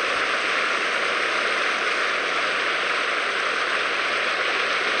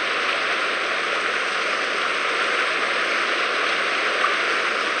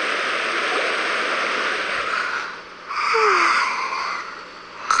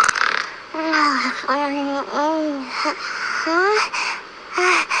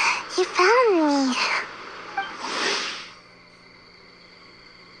 You found me.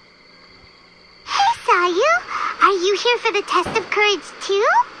 Hey, Sayu. Are you here for the test of courage, too?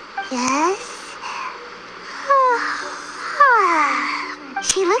 Yes.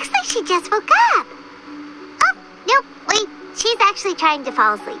 She looks like she just woke up. Oh, nope, wait. She's actually trying to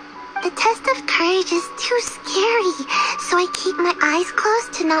fall asleep. The test of courage is too scary, so I keep my eyes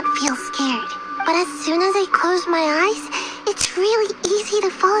closed to not feel scared. But as soon as I close my eyes, it's really easy to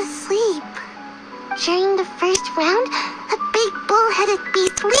fall asleep. During the first round, a big bull-headed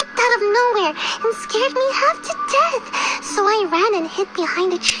beast leaped out of nowhere and scared me half to death, so I ran and hid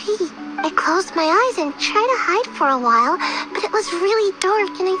behind a tree. I closed my eyes and tried to hide for a while, but it was really dark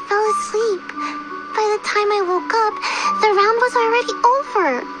and I fell asleep. By the time I woke up, the round was already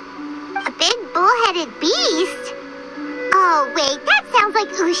over. A big bull-headed beast? Oh, wait, that sounds like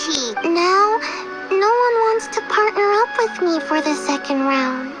Ushi. Now, no one wants to partner up with me for the second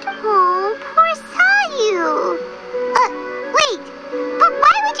round. Oh, poor Sayu. Wait, but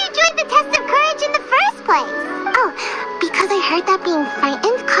why would you join the test of courage in the first place? Oh, because I heard that being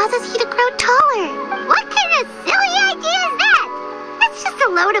frightened causes you to grow taller. What kind of silly idea is that? That's just a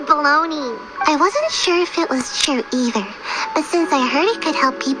load of baloney. I wasn't sure if it was true either, but since I heard it could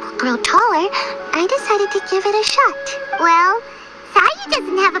help people grow taller, I decided to give it a shot. Well, Sayu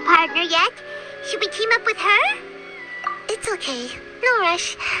doesn't have a partner yet. Should we team up with her? It's okay. No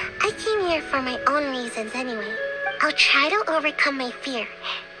rush. I came here for my own reasons anyway. I'll try to overcome my fear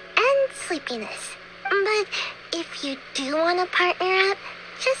and sleepiness. But if you do want to partner up,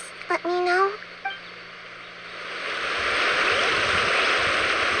 just let me know.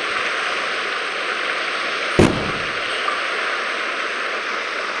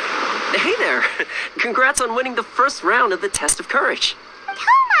 Hey there! Congrats on winning the first round of the test of courage.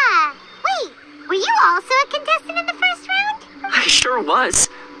 Toma! Wait, were you also a contestant in the first round? I sure was,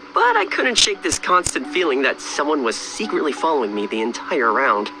 but I couldn't shake this constant feeling that someone was secretly following me the entire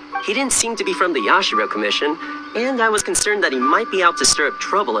round. He didn't seem to be from the Yashiro Commission, and I was concerned that he might be out to stir up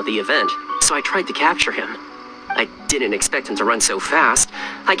trouble at the event, so I tried to capture him. I didn't expect him to run so fast.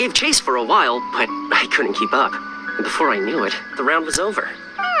 I gave chase for a while, but I couldn't keep up. And before I knew it, the round was over.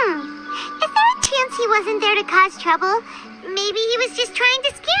 Is there a chance he wasn't there to cause trouble? Maybe he was just trying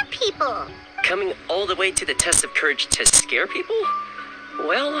to scare people. Coming all the way to the test of courage to scare people?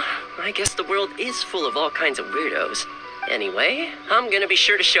 Well, I guess the world is full of all kinds of weirdos. Anyway, I'm gonna be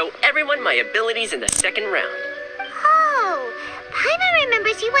sure to show everyone my abilities in the second round. Oh, Paimon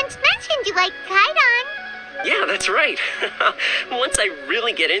remembers you once mentioned you liked Kaidan. Yeah, that's right. Once I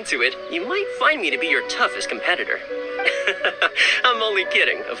really get into it, you might find me to be your toughest competitor. I'm only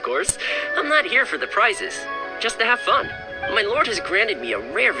kidding, of course. I'm not here for the prizes, just to have fun. My lord has granted me a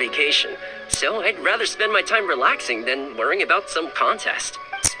rare vacation, so I'd rather spend my time relaxing than worrying about some contest.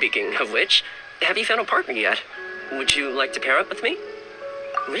 Speaking of which, have you found a partner yet? Would you like to pair up with me?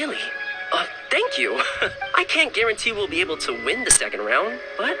 Really? Thank you. I can't guarantee we'll be able to win the second round,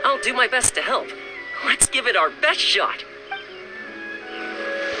 but I'll do my best to help. Let's give it our best shot.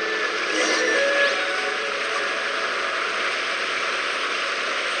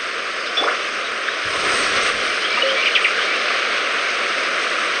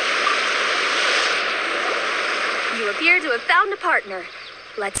 You appear to have found a partner.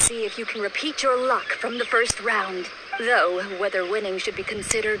 Let's see if you can repeat your luck from the first round. Though, whether winning should be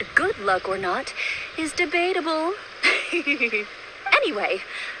considered good luck or not is debatable. Anyway,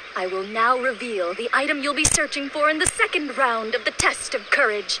 I will now reveal the item you'll be searching for in the second round of the test of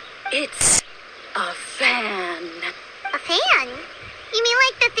courage. It's a fan. A fan? You mean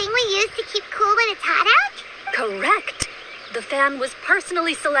like the thing we use to keep cool when it's hot out? Correct. The fan was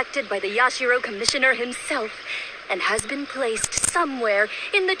personally selected by the Yashiro Commissioner himself and has been placed somewhere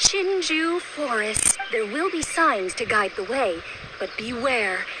in the Chinju Forest. There will be signs to guide the way, but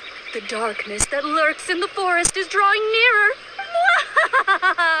beware. The darkness that lurks in the forest is drawing nearer.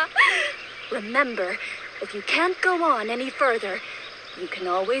 Remember, if you can't go on any further, you can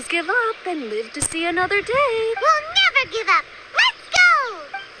always give up and live to see another day. We'll never give up. Let's go!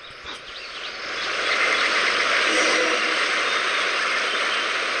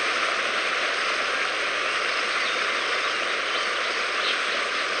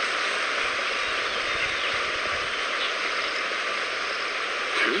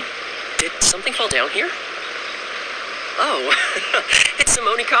 Did something fall down here? Oh, it's a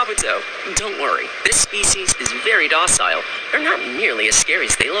Monikabuto. Don't worry, this species is very docile. They're not nearly as scary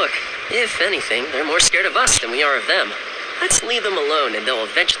as they look. If anything, they're more scared of us than we are of them. Let's leave them alone and they'll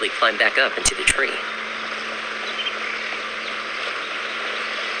eventually climb back up into the tree.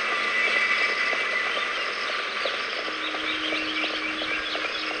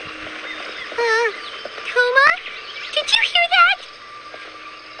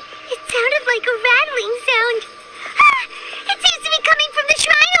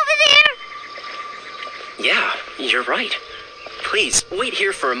 please, wait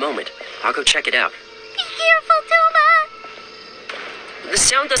here for a moment. I'll go check it out. Be careful, Toma! The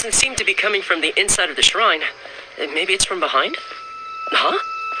sound doesn't seem to be coming from the inside of the shrine. Maybe it's from behind? Huh?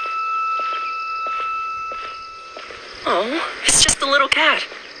 Oh, it's just a little cat.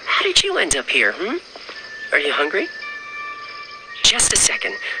 How did you end up here, Are you hungry? Just a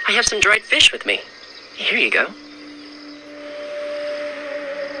second. I have some dried fish with me. Here you go.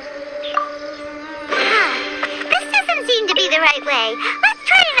 This doesn't seem to be the right way. Let's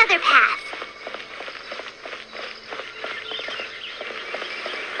try another path.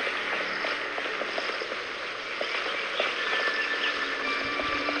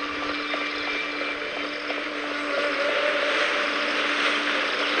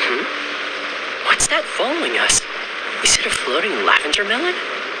 What's that following us? Is it a floating lavender melon?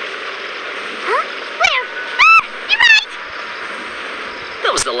 Huh? Where? Ah! You're right!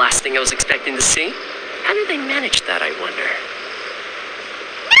 That was the last thing I was expecting to see. How did they manage that, I wonder?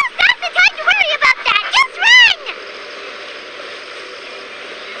 Now's not the time to worry about that! Just run!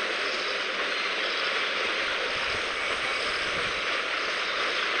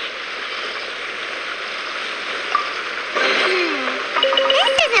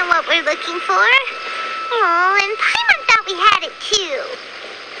 This isn't what we're looking for. Oh, and Paimon thought we had it too.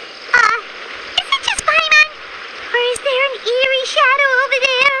 Is it just Paimon? Or is there an eerie shadow over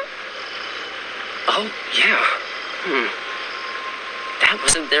there? Oh, yeah. That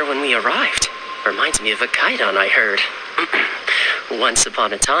wasn't there when we arrived. Reminds me of a kaidan I heard. Once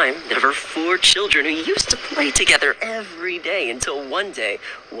upon a time, there were 4 children who used to play together every day until one day,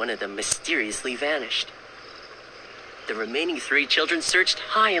 one of them mysteriously vanished. The remaining 3 children searched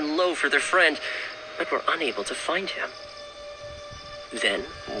high and low for their friend, but were unable to find him. Then,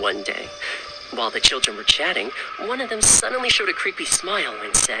 one day, while the children were chatting, one of them suddenly showed a creepy smile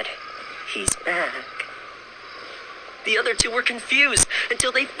and said, "He's back." The other 2 were confused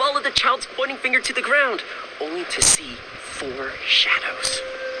until they followed the child's pointing finger to the ground, only to see 4 shadows.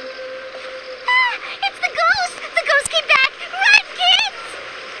 Ah, it's the ghost! The ghost came back! Run, kids!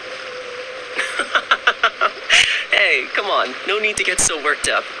 Hey, come on. No need to get so worked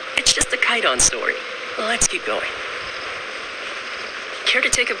up. It's just a kaidan story. Let's keep going. Care to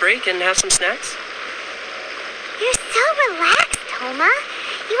take a break and have some snacks? You're so relaxed, Toma.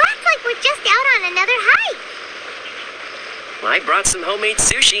 You act like we're just out on another hike. I brought some homemade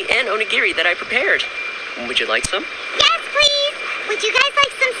sushi and onigiri that I prepared. Would you like some? Yes, please. Would you guys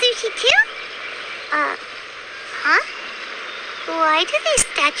like some sushi too? Huh? Why do these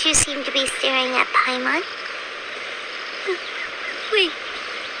statues seem to be staring at Paimon? Wait,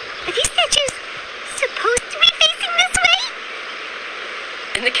 are these statues supposed to be facing this way?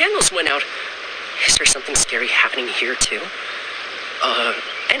 And the candles went out. Is there something scary happening here too?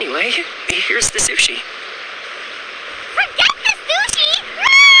 Anyway, here's the sushi. Forget the sushi!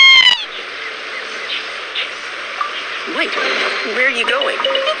 Run! Wait, where are you going?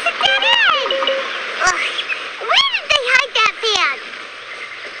 It's a dead end! Ugh, where did they hide that fan?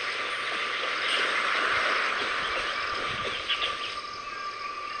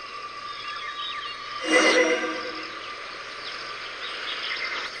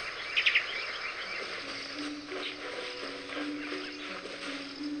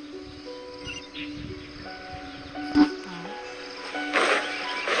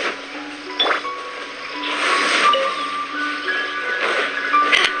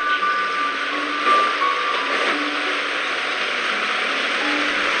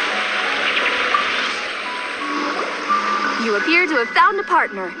 You appear to have found a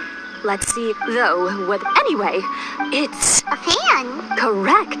partner. Let's see, though, what... Anyway, it's... A fan?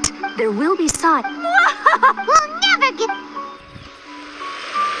 Correct. There will be sun. We'll never get...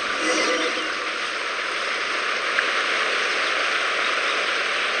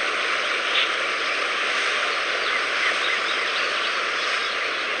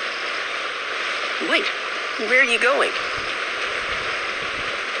 Wait, where are you going?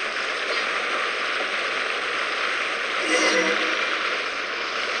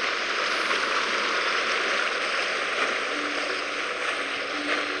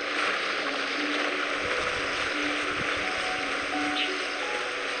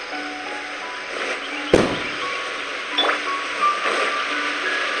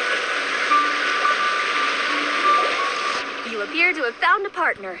 You appear to have found a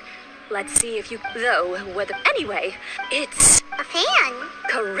partner. Let's see if you... Though, whether... Anyway, it's... A fan?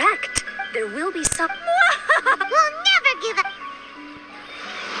 Correct. There will be some... We'll never give up...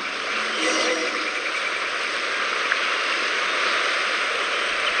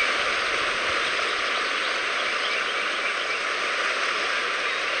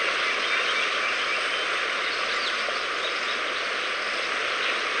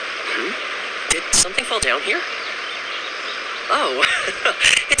 Did something fall down here? Oh,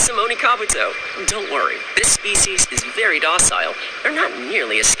 it's Simone Kabuto. Don't worry, this species is very docile. They're not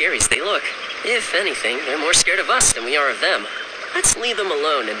nearly as scary as they look. If anything, they're more scared of us than we are of them. Let's leave them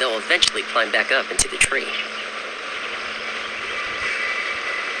alone and they'll eventually climb back up into the tree.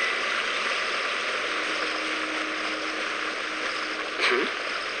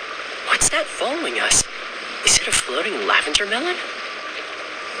 What's that following us? Is it a floating lavender melon?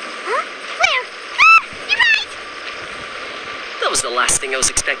 Huh? Where? Ah! You guys! That was the last thing I was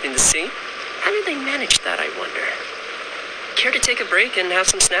expecting to see. How did they manage that, I wonder? Care to take a break and have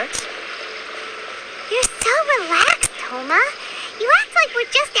some snacks? You're so relaxed, Toma. You act like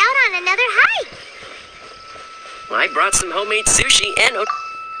we're just out on another hike. I brought some homemade sushi and...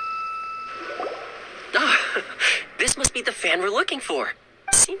 Ah, this must be the fan we're looking for.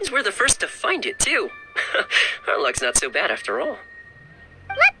 Seems we're the first to find it, too. Our luck's not so bad after all.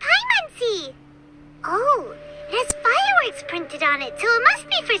 Let Paimon see. Oh, it has fireworks printed on it, so it must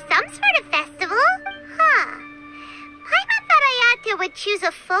be for some sort of festival. Huh. Paimon thought Ayaka would choose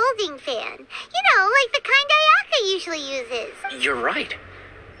a folding fan. You know, like the kind Ayaka usually uses. You're right.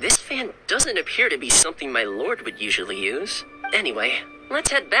 This fan doesn't appear to be something my lord would usually use. Anyway,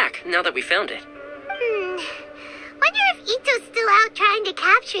 let's head back now that we found it. Wonder if Ito's still out trying to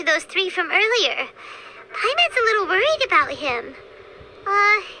capture those three from earlier. Paimon's a little worried about him.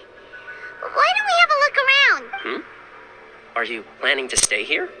 Why don't we have a look around? Are you planning to stay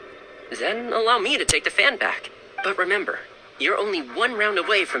here? Then allow me to take the fan back. But remember, you're only one round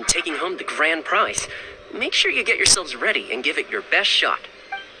away from taking home the grand prize. Make sure you get yourselves ready and give it your best shot.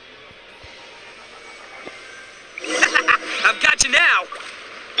 I've got you now!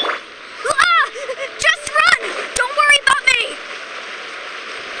 Just run! Don't worry about me!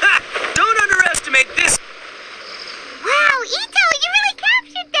 Ha! Don't underestimate this! Wow, Ito, you really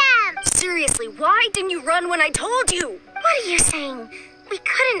captured them! Seriously, why didn't you run when I told you? What are you saying? We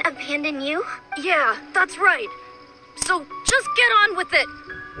couldn't abandon you. Yeah, that's right. So just get on with it.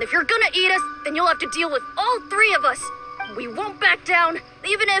 If you're gonna eat us, then you'll have to deal with all three of us. We won't back down,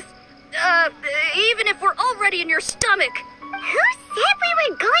 even if we're already in your stomach. Who said we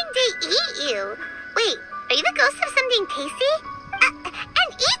were going to eat you? Wait, are you the ghost of something tasty?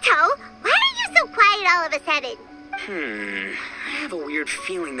 And Ito, why are you so quiet all of a sudden? I have a weird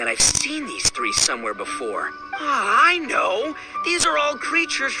feeling that I've seen these three somewhere before. I know. These are all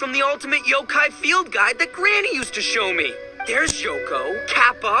creatures from the Ultimate Yokai Field Guide that Granny used to show me. There's Yoko,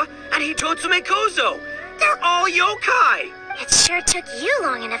 Kappa, and Hitotsume Kozo. They're all yokai. It sure took you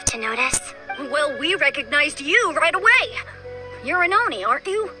long enough to notice. Well, we recognized you right away. You're an Oni, aren't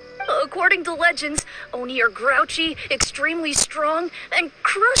you? According to legends, Oni are grouchy, extremely strong, and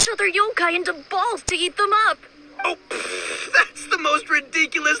crush other yokai into balls to eat them up. Oh, that's the most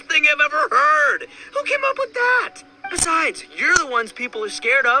ridiculous thing I've ever heard. Who came up with that? Besides, you're the ones people are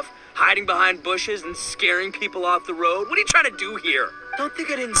scared of. Hiding behind bushes and scaring people off the road. What are you trying to do here? Don't think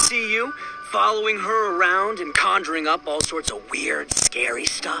I didn't see you following her around and conjuring up all sorts of weird, scary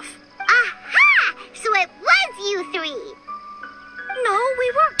stuff. Aha! So it was you three. No,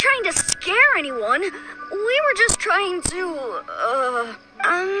 we weren't trying to scare anyone. We were just trying to,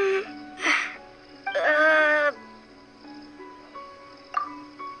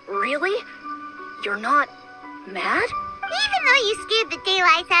 Really? You're not mad? Even though you scared the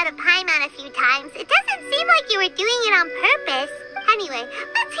daylights out of Paimon a few times, it doesn't seem like you were doing it on purpose. Anyway,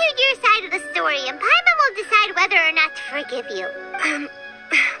 let's hear your side of the story, and Paimon will decide whether or not to forgive you.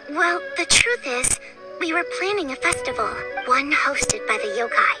 Well, the truth is, we were planning a festival, one hosted by the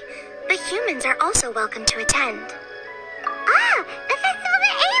yokai. The humans are also welcome to attend. Ah, the festival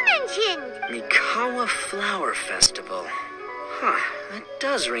that A mentioned! Mikawa Flower Festival. Huh, that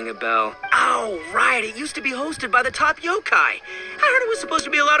does ring a bell. Oh, right, it used to be hosted by the top yokai. I heard it was supposed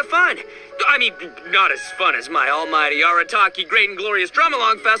to be a lot of fun. I mean, not as fun as my almighty Arataki Great and Glorious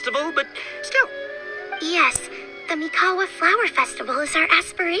Drum-Along Festival, but still. Yes, the Mikawa Flower Festival is our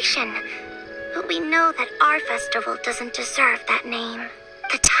aspiration. But we know that our festival doesn't deserve that name.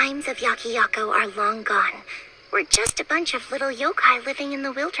 The times of Yakiyako are long gone. We're just a bunch of little yokai living in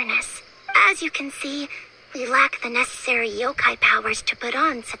the wilderness. As you can see, we lack the necessary yokai powers to put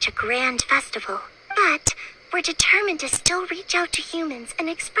on such a grand festival. But we're determined to still reach out to humans and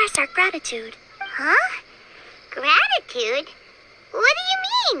express our gratitude. Huh? Gratitude? What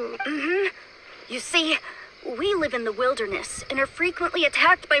do you mean? You see, we live in the wilderness and are frequently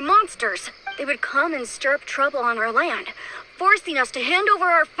attacked by monsters. They would come and stir up trouble on our land, forcing us to hand over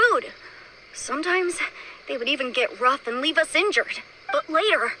our food. Sometimes they would even get rough and leave us injured. But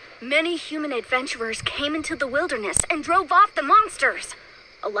later, many human adventurers came into the wilderness and drove off the monsters.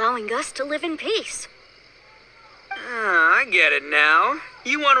 allowing us to live in peace. Ah, I get it now.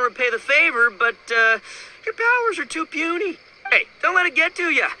 You want to repay the favor, but your powers are too puny. Hey, don't let it get to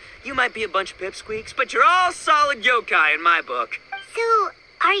ya. You might be a bunch of pipsqueaks, but you're all solid yokai in my book. So,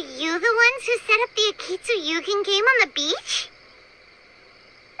 are you the ones who set up the Akitsu Yugen game on the beach?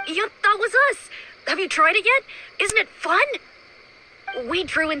 Yep, that was us. Have you tried it yet? Isn't it fun? We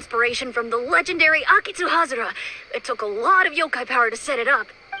drew inspiration from the legendary Akitsu Hazara. It took a lot of yokai power to set it up.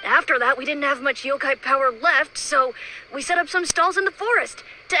 After that, we didn't have much yokai power left, so we set up some stalls in the forest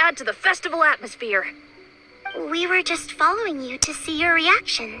to add to the festival atmosphere. We were just following you to see your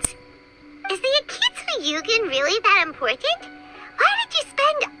reactions. Is the Akitsu Yugen really that important? Why did you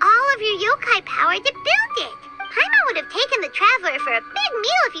spend all of your yokai power to build it? Paimon would have taken the Traveler for a big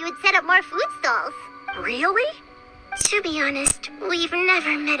meal if you had set up more food stalls. Really? To be honest, we've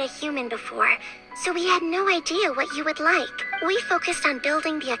never met a human before, so we had no idea what you would like. We focused on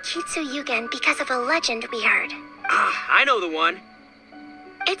building the Akitsu Yugen because of a legend we heard. Ah, I know the one.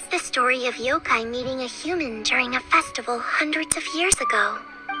 It's the story of yokai meeting a human during a festival hundreds of years ago.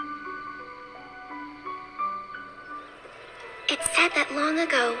 It's said that long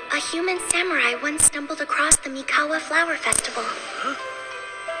ago, a human samurai once stumbled across the Mikawa Flower Festival. Huh?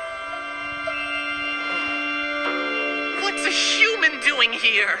 What's a human doing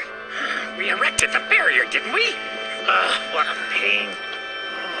here? We erected the barrier, didn't we? What a pain.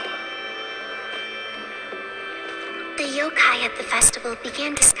 The yokai at the festival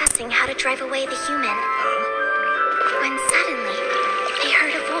began discussing how to drive away the human. When suddenly, they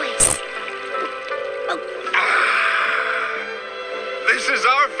heard a voice. This is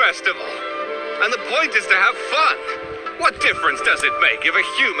our festival, and the point is to have fun. What difference does it make if a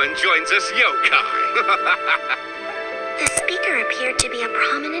human joins us yokai? The speaker appeared to be a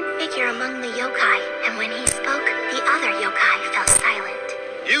prominent figure among the yokai, and when he spoke, the other yokai fell silent.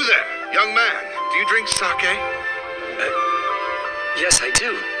 You there, young man, do you drink sake? Yes, I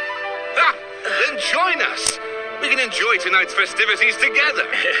do. Ah, then join us. We can enjoy tonight's festivities together.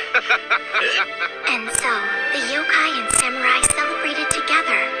 And so, the yokai and samurai celebrated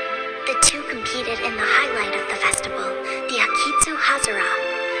together. The two competed in the highlight of the festival, the Akitsu Hazara.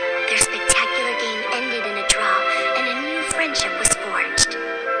 Their spectacular game ended in a draw, and a new friendship was forged.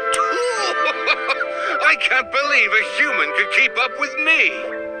 I can't believe a human could keep up with me.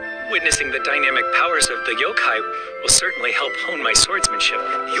 Witnessing the dynamic powers of the yokai will certainly help hone my swordsmanship.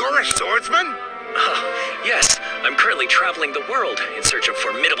 You're a swordsman? Yes, I'm currently traveling the world in search of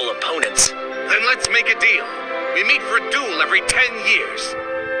formidable opponents. Then let's make a deal. We meet for a duel every 10 years.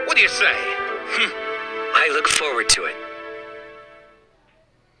 What do you say? I look forward to it.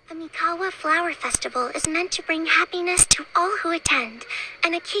 The Mikawa Flower Festival is meant to bring happiness to all who attend,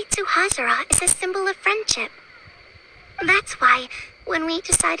 and Akitsu Hazara is a symbol of friendship. That's why, when we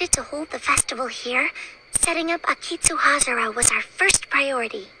decided to hold the festival here, setting up Akitsu Hazara was our first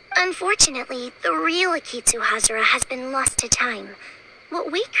priority. Unfortunately, the real Akitsu Hazara has been lost to time.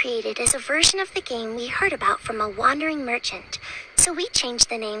 What we created is a version of the game we heard about from a wandering merchant, so we changed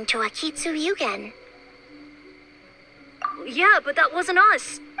the name to Akitsu Yugen. Yeah, but that wasn't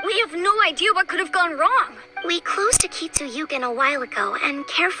us. We have no idea what could have gone wrong. We closed Akitsu Yugen a while ago and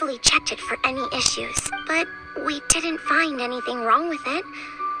carefully checked it for any issues, but we didn't find anything wrong with it.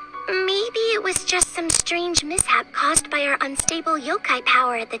 Maybe it was just some strange mishap caused by our unstable yokai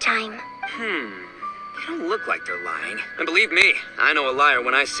power at the time. They don't look like they're lying. And believe me, I know a liar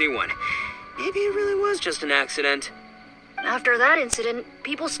when I see one. Maybe it really was just an accident. After that incident,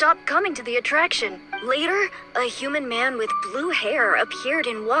 people stopped coming to the attraction. Later, a human man with blue hair appeared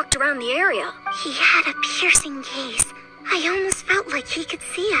and walked around the area. He had a piercing gaze. I almost felt like he could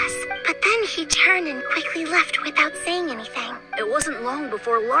see us, but then he turned and quickly left without saying anything. It wasn't long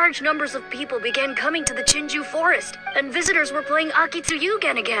before large numbers of people began coming to the Chinju forest, and visitors were playing Akitsu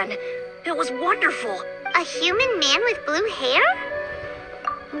Yugen again. It was wonderful. A human man with blue hair?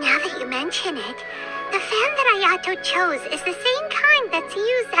 Now that you mention it, the fan that Ayato chose is the same kind that's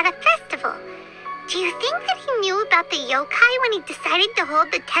used at a festival. Do you think that he knew about the yokai when he decided to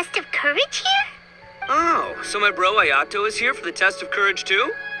hold the test of courage here? Oh, so my bro Ayato is here for the test of courage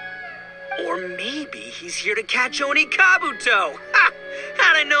too? Or maybe he's here to catch Oni Kabuto. Ha!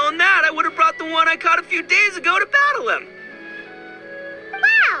 Had I known that, I would have brought the one I caught a few days ago to battle him.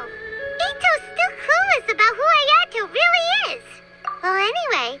 Wow! Ito's still clueless about who Ayato really is. Well,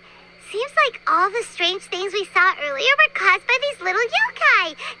 anyway, seems like all the strange things we saw earlier were caused by these little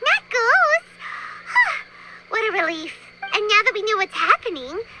yokai, not ghosts. What a relief. And now that we knew what's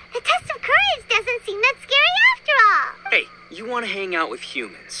happening, the test of courage doesn't seem that scary after all. Hey, you want to hang out with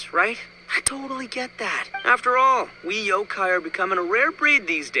humans, right? totally get that. After all, we yokai are becoming a rare breed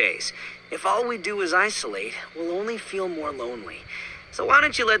these days. If all we do is isolate, we'll only feel more lonely. So why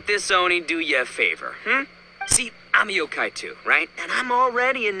don't you let this Oni do you a favor, See, I'm a yokai too, right? And I'm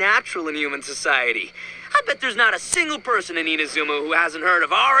already a natural in human society. I bet there's not a single person in Inazuma who hasn't heard of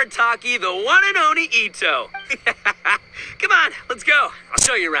Arataki, the one and only Ito. Come on, let's go. I'll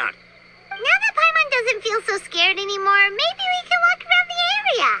show you around. Now that Paimon doesn't feel so scared anymore, maybe we can walk around the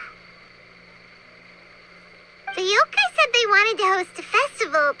area. The yokai said they wanted to host a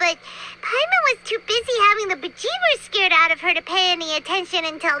festival, but Paimon was too busy having the bejeebers scared out of her to pay any attention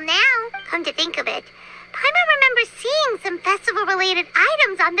until now. Come to think of it, Paimon remembers seeing some festival-related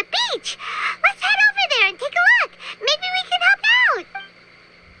items on the beach. Let's head over there and take a look. Maybe we can help out.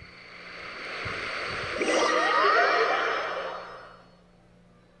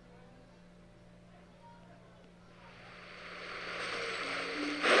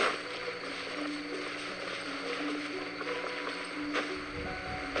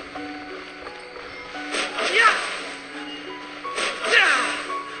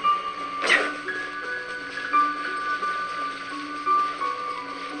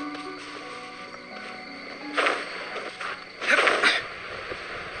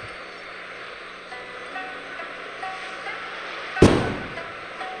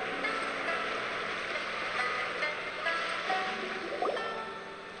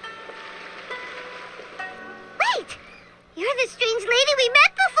 You're the strange lady we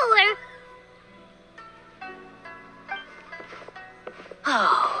met before.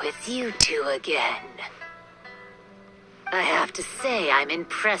 Oh, it's you two again. I have to say, I'm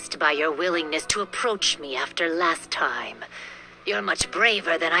impressed by your willingness to approach me after last time. You're much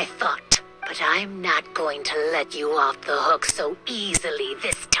braver than I thought, but I'm not going to let you off the hook so easily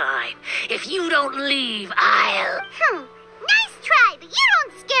this time. If you don't leave, I'll... Nice try, but you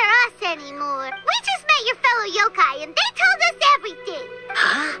don't scare us anymore. We just met your fellow yokai, and they told us everything.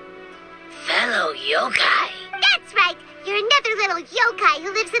 Huh? Fellow yokai? That's right. You're another little yokai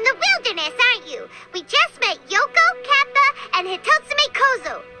who lives in the wilderness, aren't you? We just met Yoko, Kappa, and Hitotsume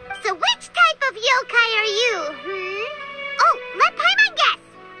Kozo. So which type of yokai are you, Oh, let Paimon guess.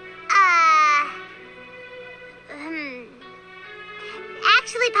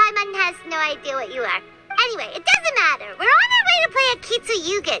 Actually, Paimon has no idea what you are. Anyway, it doesn't matter. We're on our way to play a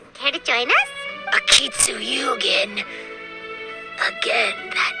Kitsuyugen. Care to join us? A Kitsuyugen? Again,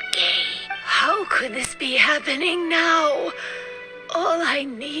 that game. How could this be happening now? All I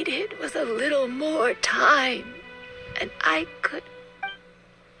needed was a little more time, and I could...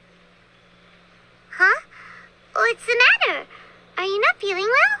 Huh? What's the matter? Are you not feeling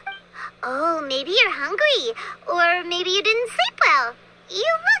well? Oh, maybe you're hungry. Or maybe you didn't sleep well. You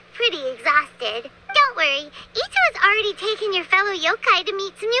look pretty exhausted. Don't worry. Ito has already taken your fellow yokai to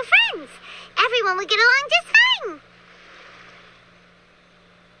meet some new friends. Everyone will get along just fine.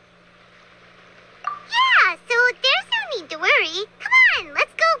 Yeah, so there's no need to worry. Come on,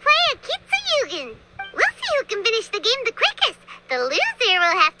 let's go play a Kitsuyugen. We'll see who can finish the game the quickest. The loser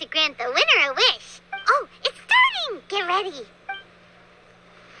will have to grant the winner a wish. Oh, it's starting! Get ready.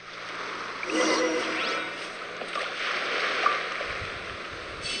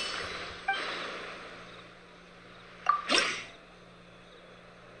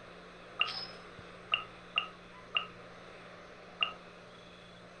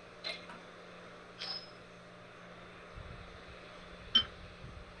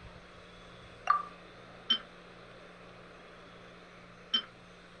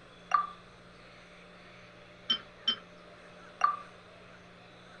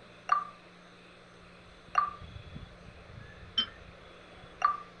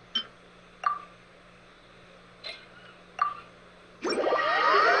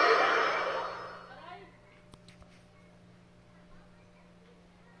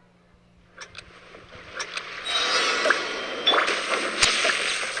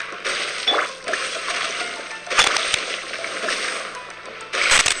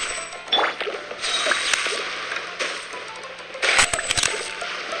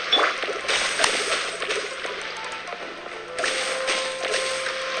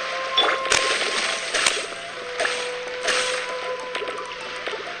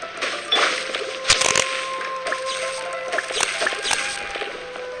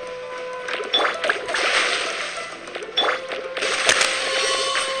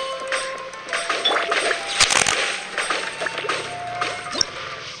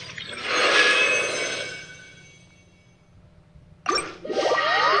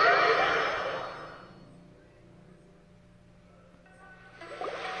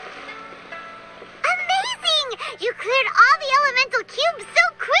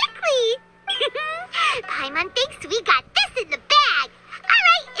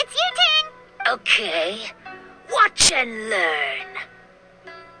 okay? Watch and learn.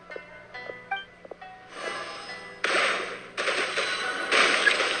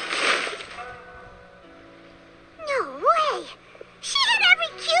 No way! She hit every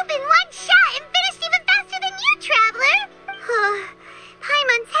cube in one shot and finished even faster than you, Traveler!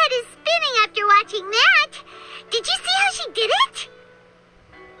 Paimon's head is spinning after watching that. Did you see how she did it?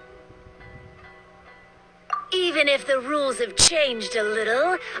 Even if the rules have changed a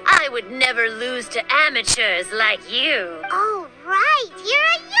little, I would never lose to amateurs like you. Oh, right.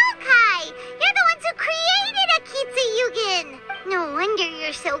 You're a yokai. You're the ones who created Akitsu Yugen. No wonder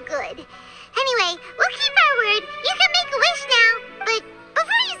you're so good. Anyway, we'll keep our word. You can make a wish now. But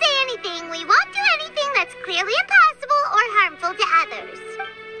before you say anything, we won't do anything that's clearly impossible or harmful to others.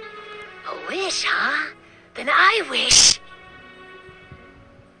 A wish, huh? Then I wish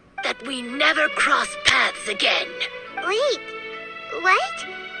that we never cross paths again. Wait, what?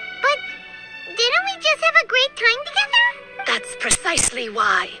 But didn't we just have a great time together? That's precisely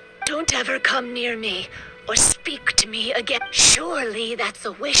why. Don't ever come near me or speak to me again. Surely that's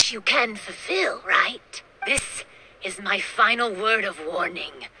a wish you can fulfill, right? This is my final word of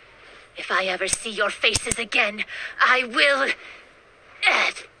warning. If I ever see your faces again, I will...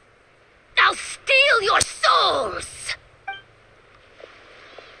 I'll steal your souls!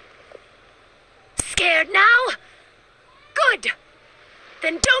 Scared now? Good!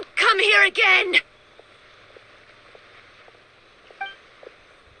 Then don't come here again!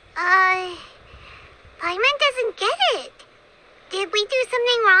 Paimon doesn't get it. Did we do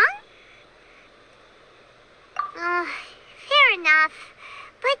something wrong? Fair enough.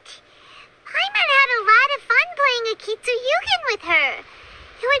 But Paimon had a lot of fun playing Akitsu Yugen with her.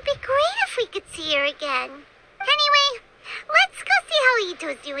 It would be great if we could see her again. Anyway, let's go see how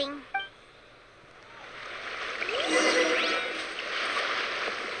Ito's doing.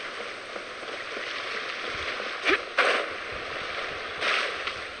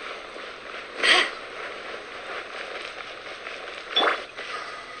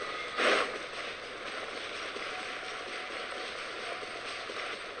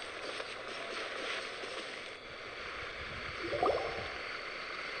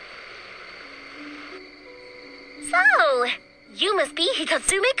 So, you must be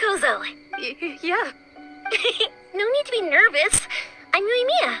Hitatsume Kozo. Yeah. No need to be nervous. I'm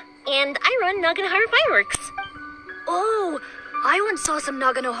Yuimiya, and I run Naganohara Fireworks. Oh, I once saw some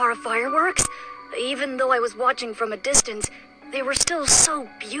Naganohara fireworks. Even though I was watching from a distance, they were still so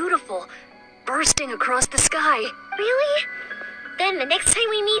beautiful, bursting across the sky. Really? Then the next time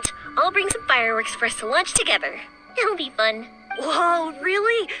we meet, I'll bring some fireworks for us to launch together. It'll be fun. Whoa,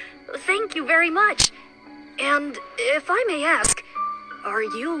 really? Thank you very much. And if I may ask, are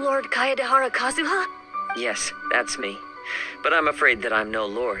you Lord Kaedehara Kazuha? Yes, that's me. But I'm afraid that I'm no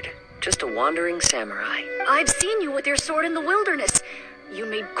lord. Just a wandering samurai. I've seen you with your sword in the wilderness. You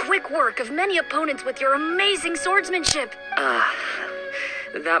made quick work of many opponents with your amazing swordsmanship.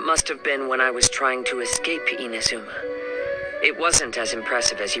 That must have been when I was trying to escape Inazuma. It wasn't as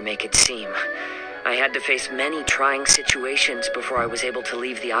impressive as you make it seem. I had to face many trying situations before I was able to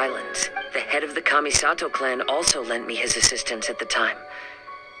leave the islands. The head of the Kamisato clan also lent me his assistance at the time.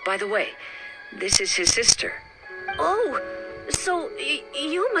 By the way, this is his sister. Oh, so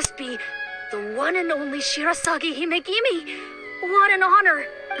you must be the one and only Shirasagi Himegimi. What an honor.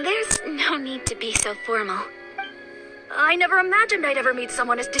 There's no need to be so formal. I never imagined I'd ever meet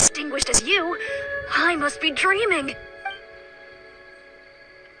someone as distinguished as you. I must be dreaming.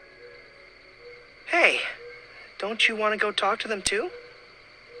 Hey, don't you want to go talk to them too?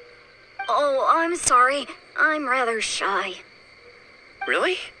 Oh, I'm sorry. I'm rather shy.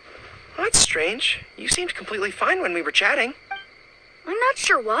 Really? Well, that's strange. You seemed completely fine when we were chatting. I'm not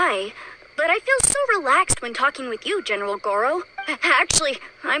sure why, but I feel so relaxed when talking with you, General Goro. Actually,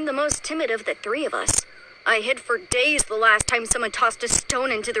 I'm the most timid of the three of us. I hid for days the last time someone tossed a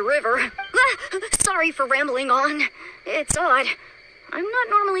stone into the river. Sorry for rambling on. It's odd. I'm not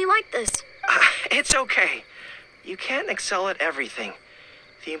normally like this. It's okay. You can't excel at everything.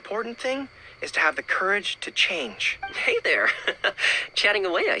 The important thing is to have the courage to change. Hey there. Chatting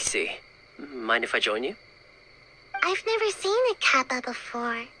away, I see. Mind if I join you? I've never seen a kappa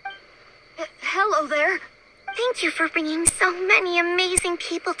before. Hello there. Thank you for bringing so many amazing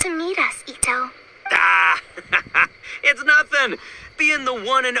people to meet us, Ito. It's nothing. Being the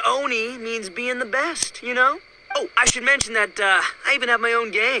one and only means being the best, you know? Oh, I should mention that I even have my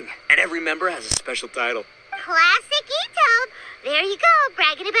own gang, and every member has a special title. Classic Ito. There you go,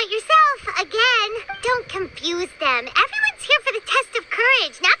 bragging about yourself again. Don't confuse them. Everyone's here for the test of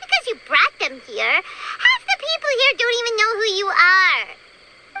courage, not because you brought them here. Half the people here don't even know who you are.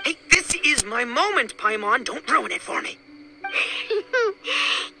 Hey, this is is my moment, Paimon. Don't ruin it for me.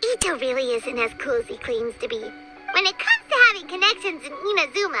 Ito really isn't as cool as he claims to be. When it comes to having connections in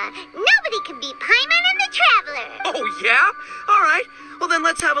Inazuma, nobody can beat Paimon and the Traveler. Oh, yeah? All right. Well, then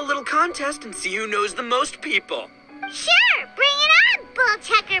let's have a little contest and see who knows the most people. Sure, bring it on, Bull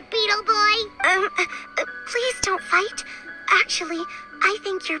Checker Beetle Boy. Please don't fight. Actually, I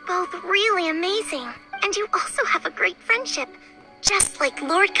think you're both really amazing. And you also have a great friendship. Just like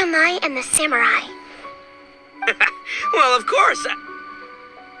Lord Kamai and the Samurai. Well, of course.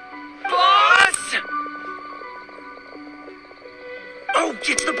 Boss! Oh,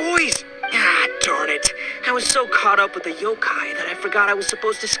 it's the boys. Ah, darn it. I was so caught up with the yokai that I forgot I was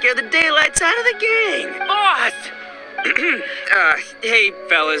supposed to scare the daylights out of the gang. Boss! Hey,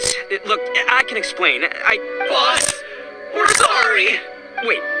 fellas. Look, I can explain. Boss! We're sorry!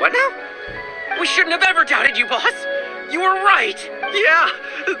 Wait, what now? We shouldn't have ever doubted you, boss! You were right! Yeah,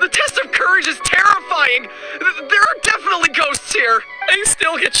 the test of courage is terrifying. There are definitely ghosts here. I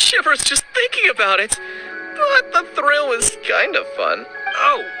still get shivers just thinking about it. But the thrill was kind of fun.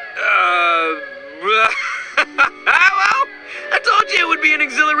 Oh, well, I told you it would be an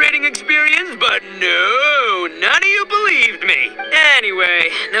exhilarating experience, but no, none of you believed me. Anyway,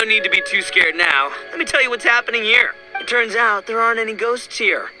 no need to be too scared now. Let me tell you what's happening here. It turns out there aren't any ghosts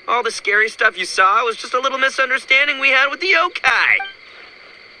here. All the scary stuff you saw was just a little misunderstanding we had with the yokai.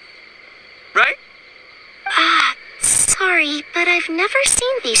 Right? Sorry, but I've never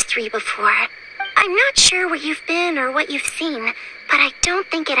seen these three before. I'm not sure where you've been or what you've seen, but I don't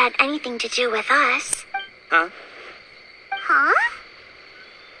think it had anything to do with us. Huh? Huh?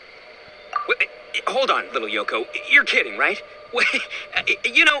 Wait, hold on, little Yoko. You're kidding, right? Wait,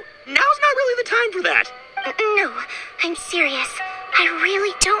 you know, now's not really the time for that. No, I'm serious. I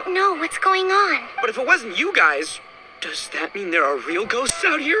really don't know what's going on. But if it wasn't you guys, does that mean there are real ghosts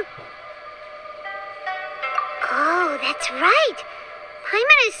out here? Oh, that's right.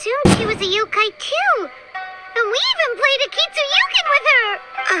 Paimon assumed she was a yokai too. And we even played a Kitsuyukin with her.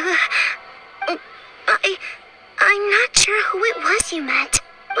 I'm not sure who it was you met,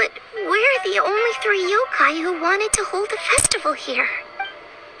 but we're the only three yokai who wanted to hold a festival here.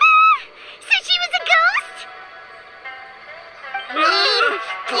 So she was a ghost?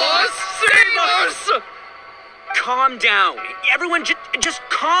 Boss, save us! Calm down. Everyone, just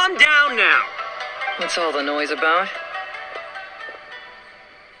calm down now. What's all the noise about?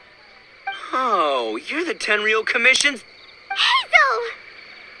 Oh, you're the Tenryou Commission's... Hazel!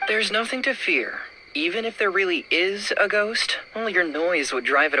 There's nothing to fear. Even if there really is a ghost, only your noise would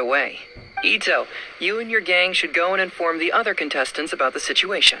drive it away. Ito, you and your gang should go and inform the other contestants about the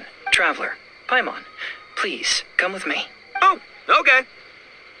situation. Traveler, Paimon, please, come with me. Oh, okay.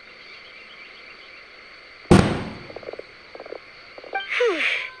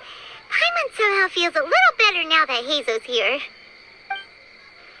 Paimon somehow feels a little better now that Hazo's here.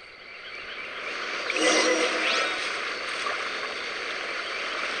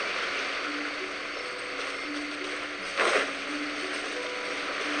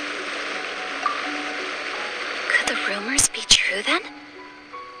 Could the rumors be true then?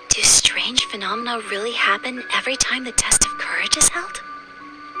 Do strange phenomena really happen every time the test of courage is held?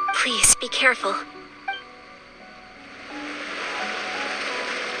 Please be careful.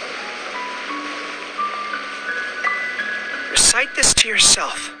 Recite this to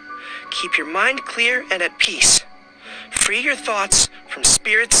yourself. Keep your mind clear and at peace. Free your thoughts from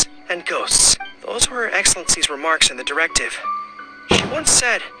spirits and ghosts. Those were Her Excellency's remarks in the directive. She once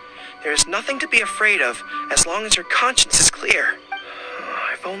said, there is nothing to be afraid of as long as your conscience is clear.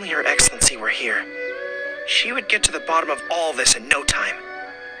 If only Her Excellency were here. She would get to the bottom of all this in no time.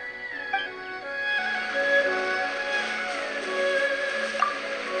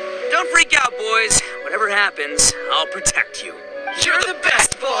 Don't freak out, boys. Whatever happens, I'll protect you. You're the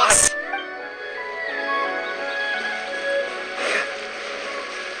best, boss!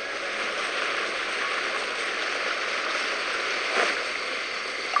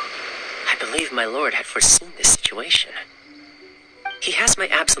 I believe my lord had foreseen this situation. He has my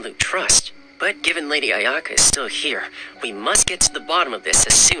absolute trust, but given Lady Ayaka is still here, we must get to the bottom of this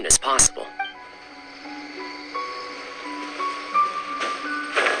as soon as possible.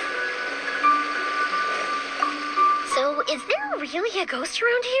 So, is there really a ghost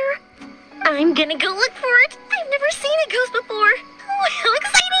around here? I'm gonna go look for it. I've never seen a ghost before. Oh, how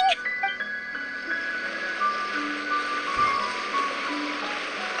exciting!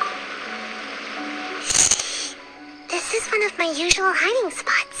 This is one of my usual hiding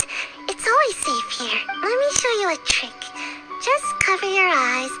spots. It's always safe here. Let me show you a trick. Just cover your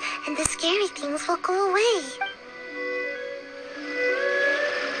eyes, and the scary things will go away.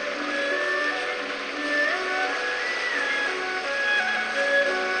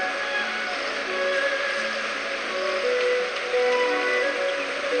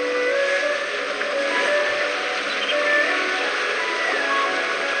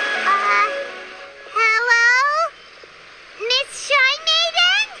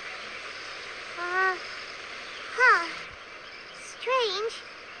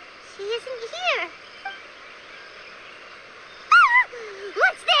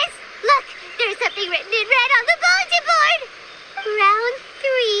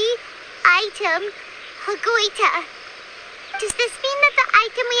 item, Hagoita. Does this mean that the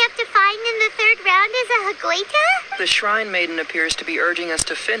item we have to find in the third round is a Hagoita? The Shrine Maiden appears to be urging us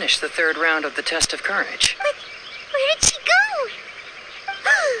to finish the third round of the Test of Courage. But where did she go?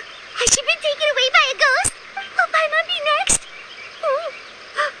 Has she been taken away by a ghost? Will Paimon be next? Oh,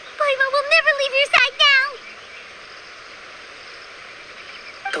 Paimon will never leave your side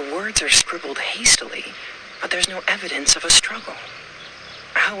now. The words are scribbled hastily, but there's no evidence of a struggle.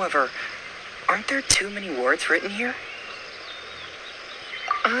 However, aren't there too many words written here?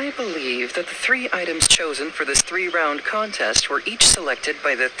 I believe that the 3 items chosen for this 3-round contest were each selected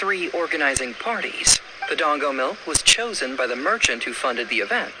by the 3 organizing parties. The Dongo Milk was chosen by the merchant who funded the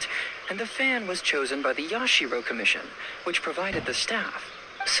event, and the fan was chosen by the Yashiro Commission, which provided the staff.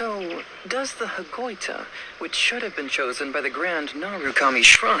 So, does the Hagoita, which should have been chosen by the Grand Narukami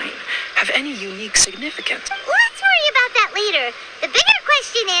Shrine, have any unique significance? Let's worry about that later. The bigger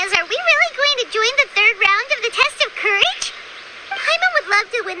question is, are we really going to join the third round of the Test of Courage? Paimon would love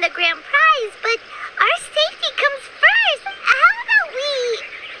to win the grand prize, but our safety comes first. How about we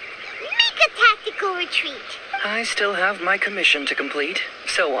make a tactical retreat? I still have my commission to complete,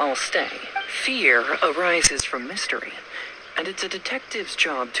 so I'll stay. Fear arises from mystery, and it's a detective's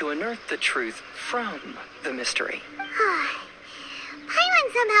job to unearth the truth from the mystery.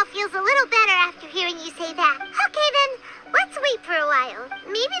 Paimon somehow feels a little better after hearing you say that. Okay then, let's wait for a while.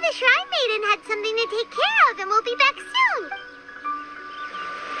 Maybe the Shrine Maiden had something to take care of and we'll be back soon.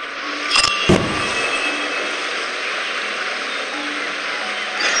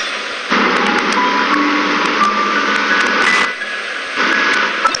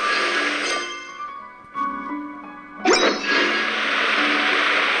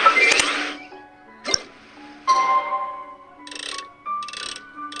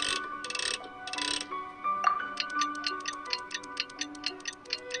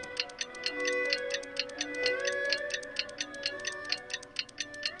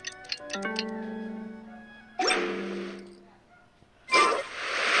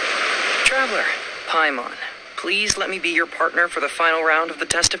 Traveler, Paimon, please let me be your partner for the final round of the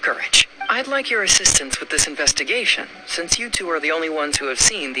Test of Courage. I'd like your assistance with this investigation, since you two are the only ones who have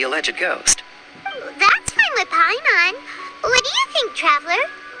seen the alleged ghost. That's fine with Paimon. What do you think, Traveler?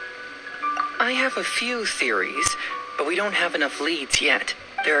 I have a few theories, but we don't have enough leads yet.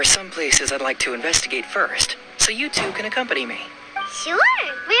 There are some places I'd like to investigate first, so you two can accompany me. Sure.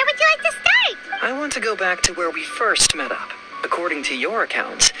 Where would you like to start? I want to go back to where we first met up. According to your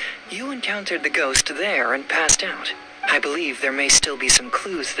accounts, you encountered the ghost there and passed out. I believe there may still be some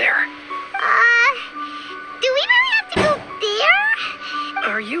clues there. Do we really have to go there?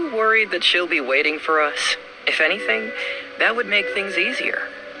 Are you worried that she'll be waiting for us? If anything, that would make things easier.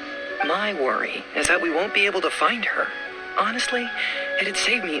 My worry is that we won't be able to find her. Honestly, it'd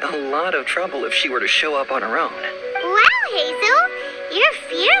save me a lot of trouble if she were to show up on her own. Wow, Hazel, you're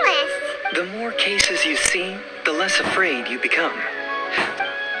fearless. The more cases you see, the less afraid you become.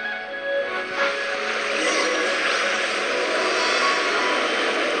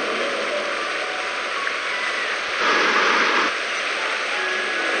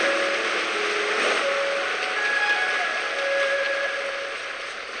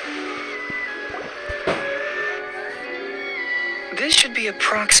 This should be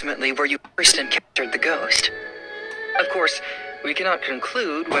approximately where you first encountered the ghost. Of course, we cannot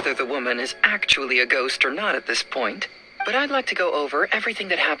conclude whether the woman is actually a ghost or not at this point, but I'd like to go over everything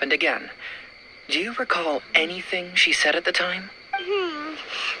that happened again. Do you recall anything she said at the time?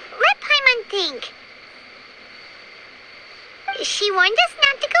 Let Paimon think. She warned us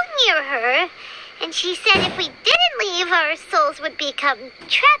not to go near her, and she said if we didn't leave, our souls would become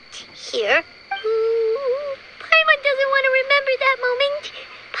trapped here. Paimon doesn't want to remember that moment.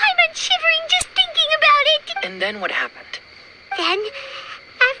 Paimon's shivering just thinking about it. And then what happened? Then,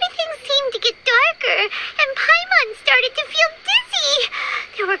 everything seemed to get darker, and Paimon started to feel dizzy.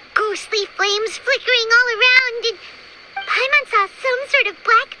 There were ghostly flames flickering all around, and Paimon saw some sort of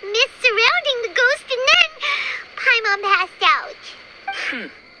black mist surrounding the ghost, and then Paimon passed out.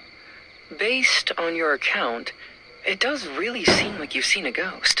 Based on your account, it does really seem like you've seen a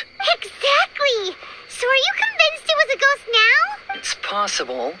ghost. Exactly! So are you convinced it was a ghost now? It's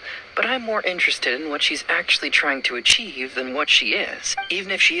possible, but I'm more interested in what she's actually trying to achieve than what she is.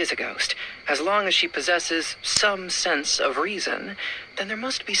 Even if she is a ghost, as long as she possesses some sense of reason, then there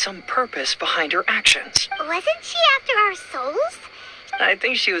must be some purpose behind her actions. Wasn't she after our souls? I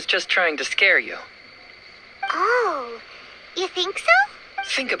think she was just trying to scare you. Oh, you think so?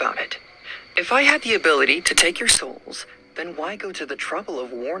 Think about it. If I had the ability to take your souls, then why go to the trouble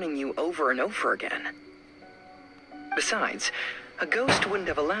of warning you over and over again? Besides, A ghost wouldn't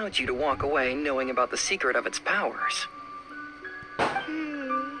have allowed you to walk away knowing about the secret of its powers.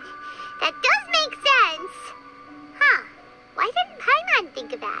 That does make sense. Huh. Why didn't Paimon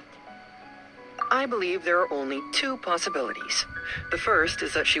think of that? I believe there are only two possibilities. The first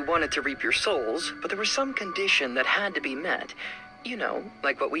is that she wanted to reap your souls, but there was some condition that had to be met. You know,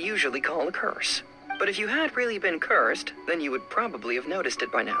 like what we usually call a curse. But if you had really been cursed, then you would probably have noticed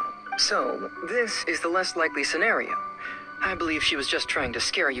it by now. So, this is the less likely scenario. I believe she was just trying to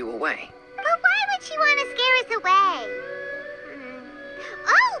scare you away. But why would she want to scare us away?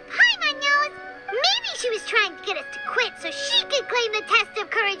 Oh, Paimon knows! Maybe she was trying to get us to quit so she could claim the Test of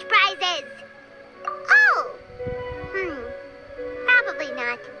Courage prizes! Oh! Probably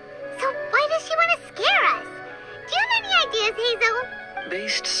not. So why does she want to scare us? Do you have any ideas, Hazel?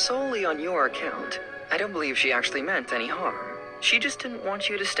 Based solely on your account, I don't believe she actually meant any harm. She just didn't want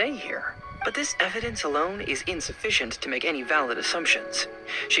you to stay here. But this evidence alone is insufficient to make any valid assumptions.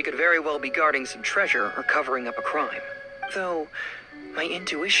 She could very well be guarding some treasure or covering up a crime. Though, my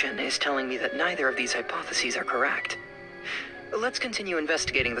intuition is telling me that neither of these hypotheses are correct. Let's continue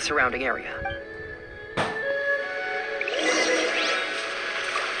investigating the surrounding area.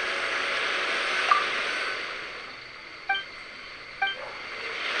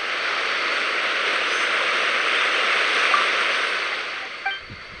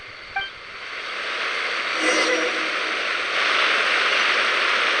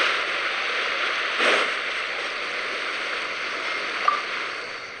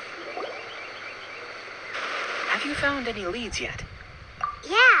 Have you found any leads yet?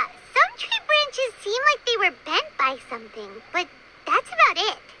 Yeah, some tree branches seem like they were bent by something, but that's about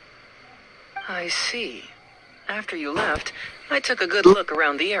it. I see. After you left, I took a good look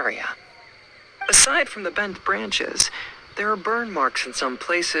around the area. Aside from the bent branches, there are burn marks in some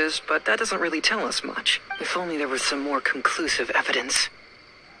places, but that doesn't really tell us much. If only there was some more conclusive evidence.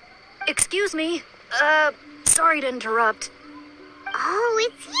 Excuse me. Sorry to interrupt. Oh,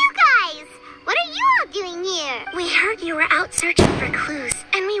 it's you guys! What are you all doing here? We heard you were out searching for clues,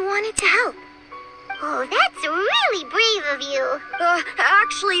 and we wanted to help. Oh, that's really brave of you.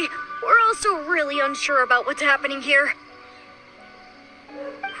 Actually, we're also really unsure about what's happening here.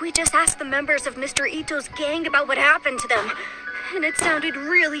 We just asked the members of Mr. Ito's gang about what happened to them, and it sounded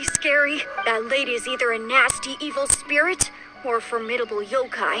really scary. That lady is either a nasty evil spirit or a formidable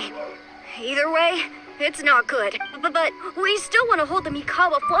yokai. Either way, it's not good. But we still want to hold the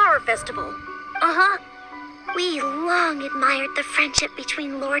Mikawa Flower Festival. Uh-huh. We long admired the friendship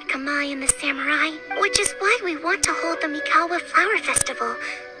between Lord Kamai and the samurai, which is why we want to hold the Mikawa Flower Festival,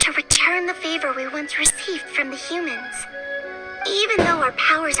 to return the favor we once received from the humans. Even though our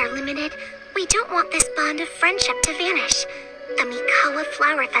powers are limited, we don't want this bond of friendship to vanish. The Mikawa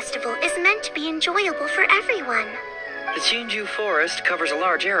Flower Festival is meant to be enjoyable for everyone. The Chinju Forest covers a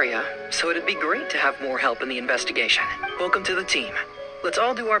large area, so it'd be great to have more help in the investigation. Welcome to the team. Let's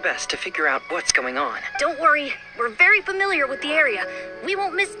all do our best to figure out what's going on. Don't worry, we're very familiar with the area. We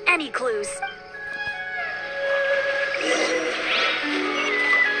won't miss any clues.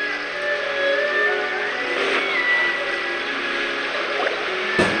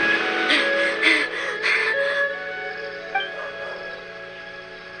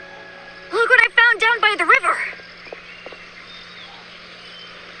 Look what I found down by the river!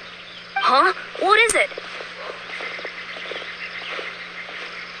 Huh? What is it?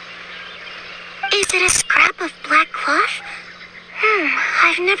 Is it a scrap of black cloth?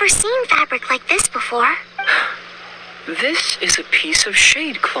 I've never seen fabric like this before. This is a piece of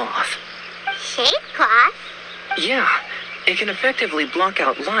shade cloth. Shade cloth? Yeah, it can effectively block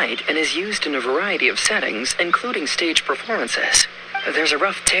out light and is used in a variety of settings, including stage performances. There's a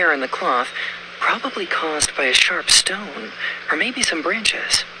rough tear in the cloth, probably caused by a sharp stone, or maybe some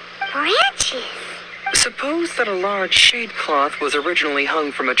branches. Branches? Suppose that a large shade cloth was originally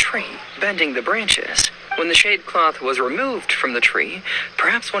hung from a tree, bending the branches. When the shade cloth was removed from the tree,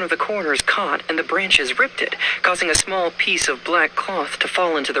 perhaps one of the corners caught and the branches ripped it, causing a small piece of black cloth to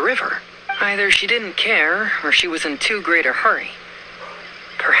fall into the river. Either she didn't care, or she was in too great a hurry.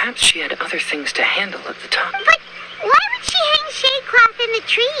 Perhaps she had other things to handle at the time. But why would she hang shade cloth in the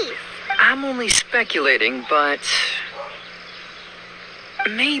trees? I'm only speculating, but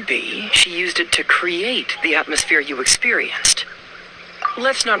maybe she used it to create the atmosphere you experienced.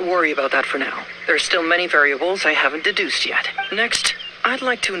 Let's not worry about that for now. There's still many variables I haven't deduced yet. Next, I'd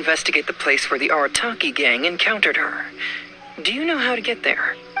like to investigate the place where the Arataki gang encountered her. Do you know how to get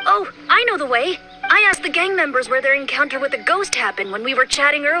there? Oh, I know the way. I asked the gang members where their encounter with the ghost happened when we were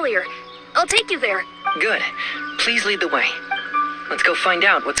chatting earlier. I'll take you there. Good. Please lead the way. Let's go find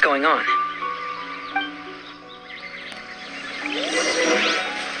out what's going on.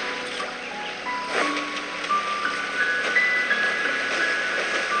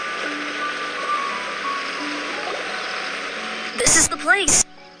 This is the place.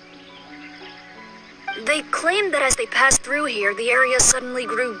 They claimed that as they passed through here, the area suddenly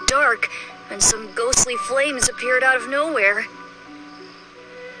grew dark, and some ghostly flames appeared out of nowhere.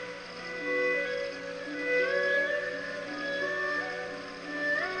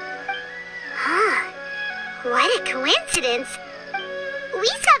 Huh. What a coincidence. We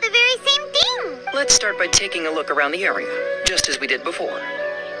saw the very same thing. Let's start by taking a look around the area, just as we did before.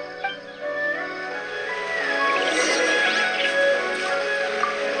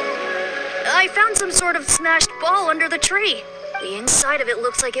 I found some sort of smashed ball under the tree. The inside of it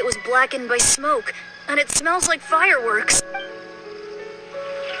looks like it was blackened by smoke, and it smells like fireworks.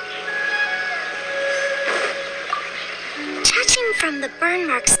 Judging from the burn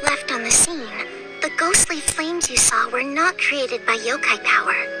marks left on the scene, the ghostly flames you saw were not created by yokai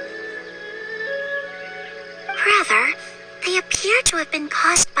power. Rather, they appear to have been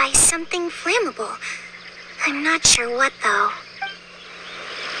caused by something flammable. I'm not sure what, though.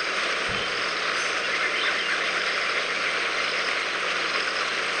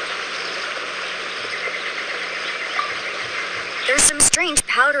 There's some strange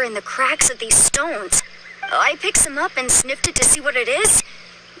powder in the cracks of these stones. I picked some up and sniffed it to see what it is,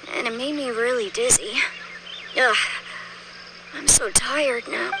 and it made me really dizzy. Ugh, I'm so tired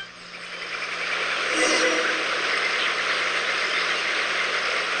now.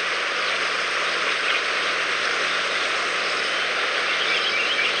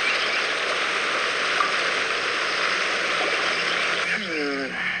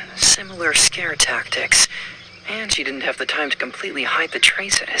 Similar scare tactics. And she didn't have the time to completely hide the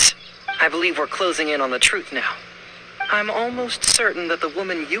traces. I believe we're closing in on the truth now. I'm almost certain that the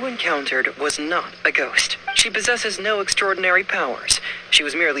woman you encountered was not a ghost. She possesses no extraordinary powers. She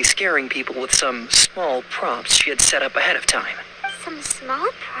was merely scaring people with some small props she had set up ahead of time. Some small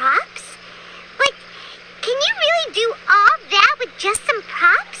props? But can you really do all that with just some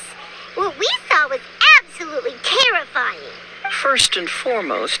props? What we saw was absolutely terrifying. First and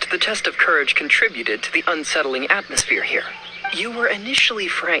foremost, the test of courage contributed to the unsettling atmosphere here. You were initially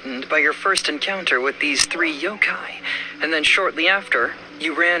frightened by your first encounter with these 3 yokai, and then shortly after,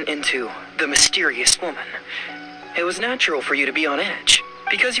 you ran into the mysterious woman. It was natural for you to be on edge.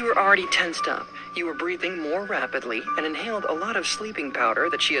 Because you were already tensed up, you were breathing more rapidly and inhaled a lot of sleeping powder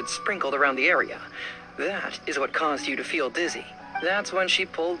that she had sprinkled around the area. That is what caused you to feel dizzy. That's when she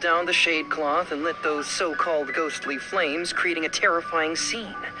pulled down the shade cloth and lit those so-called ghostly flames, creating a terrifying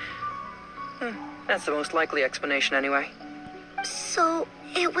scene. That's the most likely explanation anyway. So,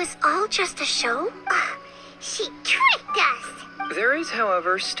 it was all just a show? She tricked us! There is,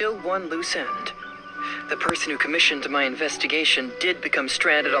 however, still one loose end. The person who commissioned my investigation did become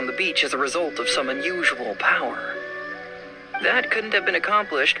stranded on the beach as a result of some unusual power. That couldn't have been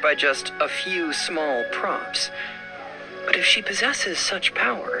accomplished by just a few small props. But if she possesses such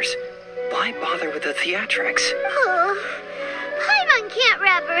powers, why bother with the theatrics? Oh, Paimon can't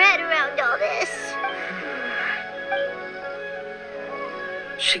wrap her head around all this.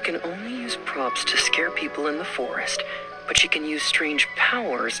 She can only use props to scare people in the forest, but she can use strange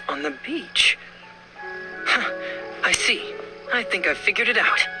powers on the beach. Huh, I see. I think I've figured it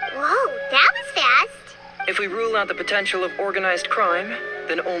out. Whoa, that was fast. If we rule out the potential of organized crime,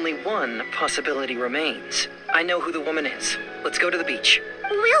 then only one possibility remains. I know who the woman is. Let's go to the beach.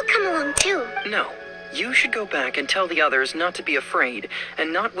 We'll come along too. No. You should go back and tell the others not to be afraid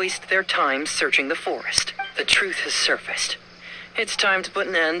and not waste their time searching the forest. The truth has surfaced. It's time to put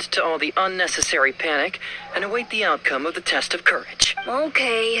an end to all the unnecessary panic and await the outcome of the test of courage.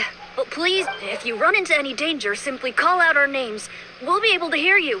 Okay. But please, if you run into any danger, simply call out our names. We'll be able to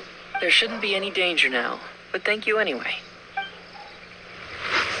hear you. There shouldn't be any danger now, but thank you anyway.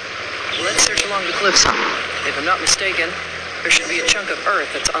 Let's search along the cliffside. If I'm not mistaken, there should be a chunk of earth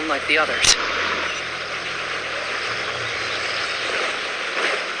that's unlike the others.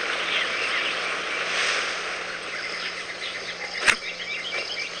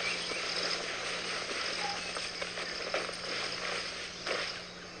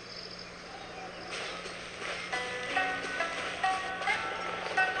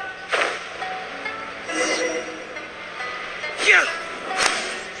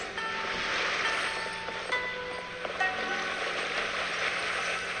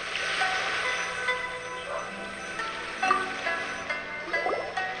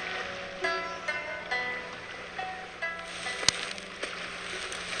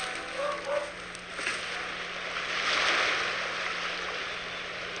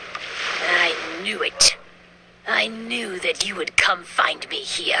 I knew that you would come find me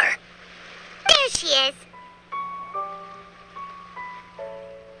here. There she is.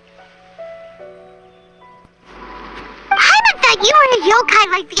 I thought you were a yokai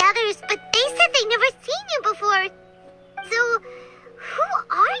like the others, but they said they never seen you before. So, who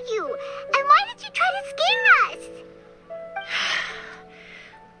are you? And why did you try to scare us?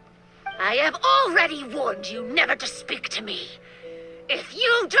 I have already warned you never to speak to me. If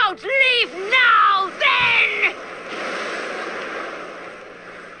you don't leave now, then...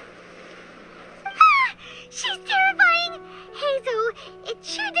 She's terrifying. Hazel, it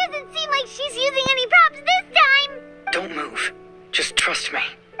sure doesn't seem like she's using any props this time. Don't move. Just trust me.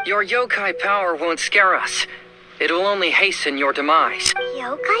 Your yokai power won't scare us. It'll only hasten your demise.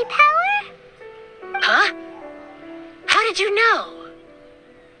 Yokai power? Huh? How did you know?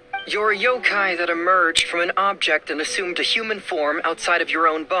 You're a yokai that emerged from an object and assumed a human form outside of your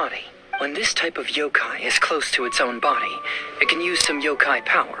own body. When this type of yokai is close to its own body, it can use some yokai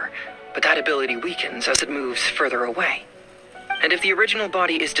power, but that ability weakens as it moves further away. And if the original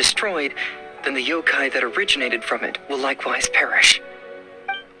body is destroyed, then the yokai that originated from it will likewise perish.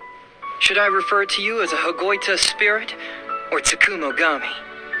 Should I refer to you as a Hagoita spirit or Tsukumogami?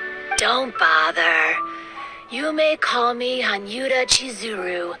 Don't bother. You may call me Hanyuda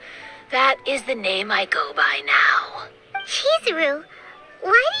Chizuru. That is the name I go by now. Chizuru,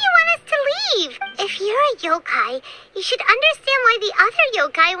 why do you want us to leave? If you're a yokai, you should understand why the other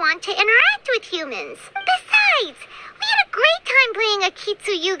yokai want to interact with humans. Besides, we had a great time playing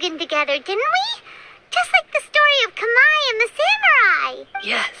Akitsu Yugen together, didn't we? Just like the story of Kamai and the samurai.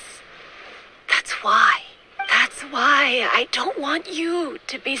 Yes. That's why. That's why I don't want you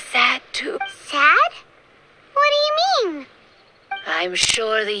to be sad too. Sad? What do you mean? I'm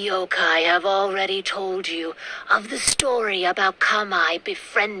sure the yokai have already told you of the story about Kamai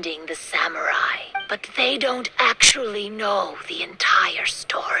befriending the samurai, but they don't actually know the entire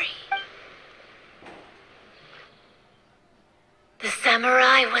story. The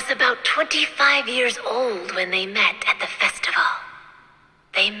samurai was about 25 years old when they met at the festival.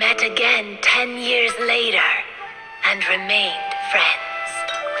 They met again 10 years later and remained friends.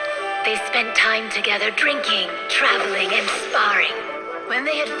 They spent time together drinking, traveling, and sparring. When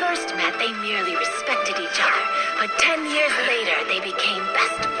they had first met, they merely respected each other, but 10 years later, they became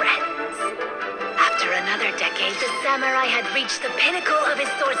best friends. After another decade, the samurai had reached the pinnacle of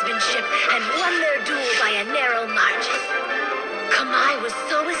his swordsmanship and won their duel by a narrow margin. Kamai was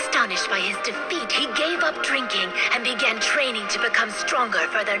so astonished by his defeat, he gave up drinking and began training to become stronger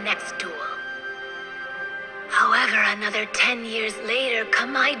for their next duel. However, another 10 years later,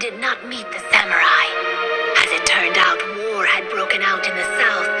 Kamai did not meet the samurai. As it turned out, war had broken out in the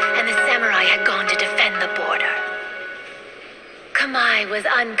south, and the samurai had gone to defend the border. Kamai was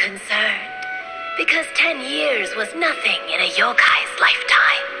unconcerned, because 10 years was nothing in a yokai's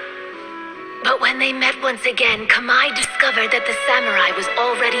lifetime. But when they met once again, Kamai discovered that the samurai was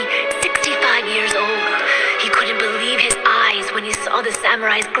already 65 years old. He couldn't believe his eyes when he saw the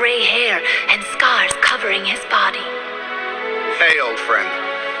samurai's gray hair and scars covering his body. Hey, old friend.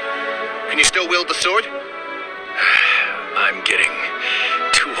 Can you still wield the sword? I'm getting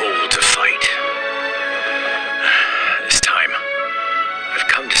too old to fight. This time, I've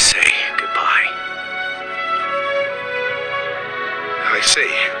come to say goodbye. I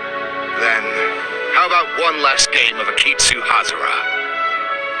see. Then, how about one last game of Akitsu Hazara?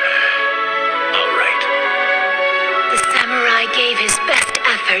 All right. The samurai gave his best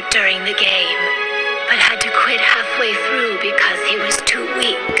effort during the game, but had to quit halfway through because he was too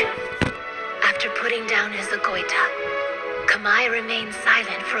weak. After putting down his Agoita, Kamai remained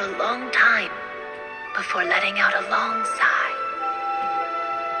silent for a long time before letting out a long sigh.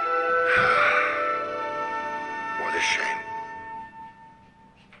 What a shame.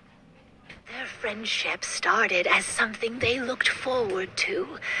 Their friendship started as something they looked forward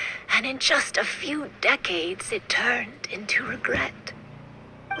to, and in just a few decades it turned into regret.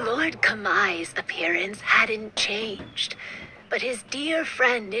 Lord Kamai's appearance hadn't changed, but his dear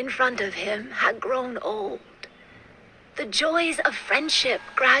friend in front of him had grown old. The joys of friendship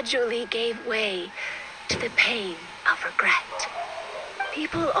gradually gave way to the pain of regret.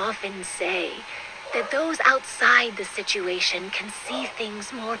 People often say that those outside the situation can see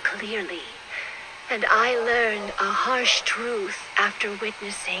things more clearly. And I learned a harsh truth after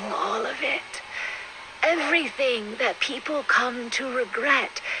witnessing all of it. Everything that people come to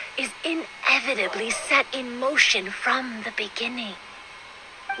regret is inevitably set in motion from the beginning.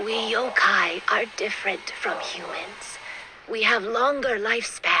 We yokai are different from humans. We have longer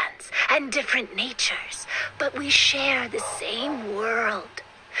lifespans and different natures, but we share the same world.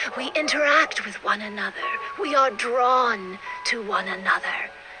 We interact with one another. We are drawn to one another,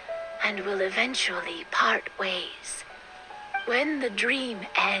 and will eventually part ways. When the dream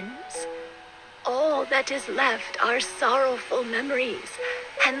ends, all that is left are sorrowful memories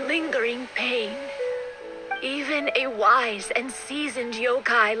and lingering pain. Even a wise and seasoned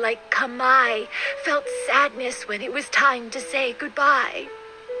yokai like Kamai felt sadness when it was time to say goodbye.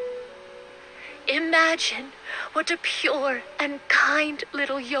 Imagine what a pure and kind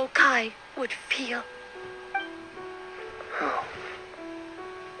little yokai would feel. Oh.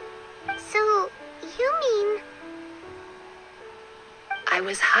 So, you mean... I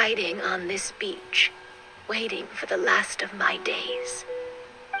was hiding on this beach, waiting for the last of my days.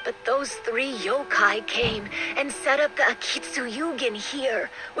 But those 3 yokai came and set up the Akitsuyugen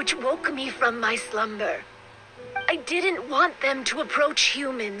here, which woke me from my slumber. I didn't want them to approach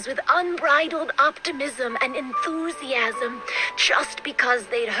humans with unbridled optimism and enthusiasm just because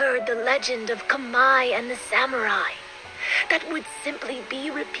they'd heard the legend of Kamai and the samurai. That would simply be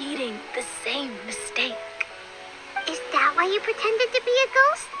repeating the same mistake. Is that why you pretended to be a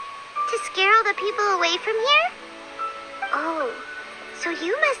ghost? To scare all the people away from here? Oh, so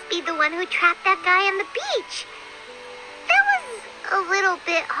you must be the one who trapped that guy on the beach. That was a little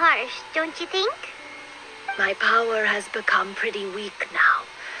bit harsh, don't you think? My power has become pretty weak now,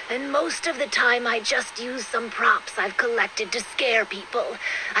 and most of the time I just use some props I've collected to scare people.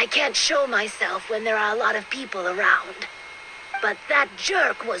 I can't show myself when there are a lot of people around. But that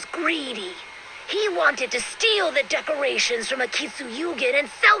jerk was greedy. He wanted to steal the decorations from Akitsuyugen and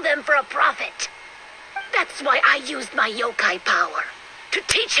sell them for a profit. That's why I used my yokai power, to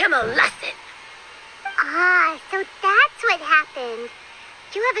teach him a lesson. Ah, so that's what happened.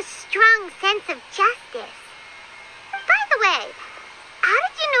 You have a strong sense of justice. By the way, how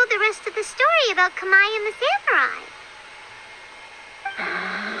did you know the rest of the story about Kamai and the samurai?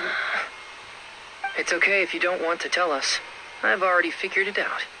 It's okay if you don't want to tell us. I've already figured it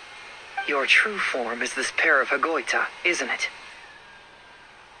out. Your true form is this pair of Hagoita, isn't it?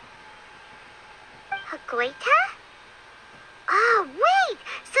 Hagoita? Oh, wait!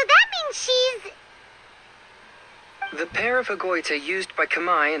 So that means she's... The pair of Hagoita used by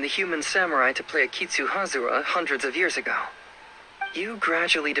Kamai and the human samurai to play Akitsu Hazura hundreds of years ago. You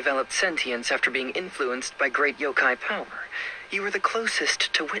gradually developed sentience after being influenced by great yokai power. You were the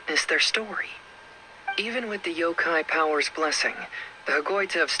closest to witness their story. Even with the yokai power's blessing, the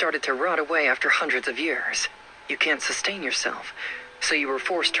Hagoita have started to rot away after hundreds of years. You can't sustain yourself, so you were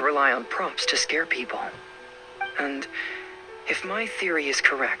forced to rely on props to scare people. And if my theory is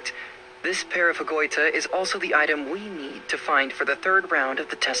correct, this pair of Hagoita is also the item we need to find for the 3rd round of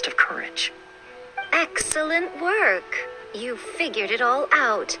the test of courage. Excellent work. You figured it all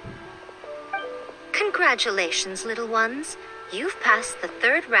out. Congratulations, little ones. You've passed the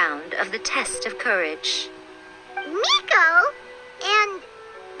 3rd round of the test of courage. Miko? And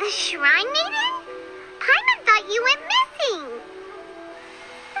the Shrine Maiden? Paimon thought you went missing.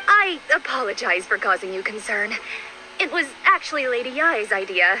 I apologize for causing you concern. It was actually Lady Yai's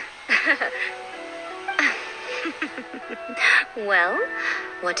idea. Well,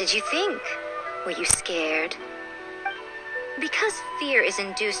 what did you think? Were you scared? Because fear is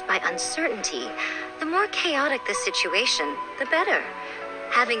induced by uncertainty, the more chaotic the situation, the better.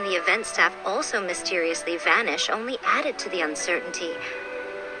 Having the event staff also mysteriously vanish only added to the uncertainty.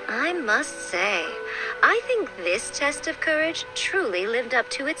 I must say, I think this test of courage truly lived up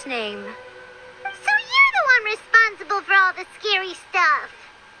to its name. So you're the one responsible for all the scary stuff.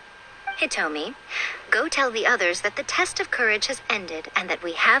 Hitomi, go tell the others that the test of courage has ended and that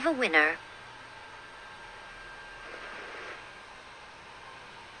we have a winner.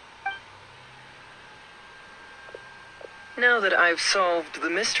 Now that I've solved the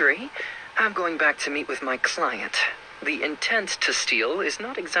mystery, I'm going back to meet with my client. The intent to steal is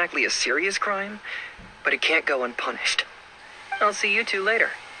not exactly a serious crime, but it can't go unpunished. I'll see you two later.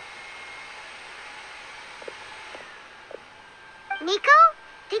 Miko,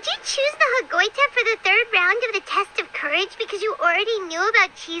 did you choose the Hagoita for the 3rd round of the test of courage because you already knew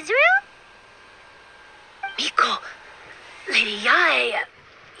about Chizuru? Miko, Lady Yai,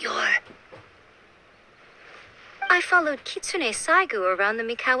 you're... I followed Kitsune Saigu around the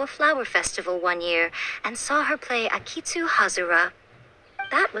Mikawa Flower Festival one year and saw her play Akitsu Hazura.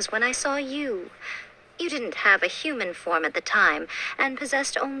 That was when I saw you. You didn't have a human form at the time and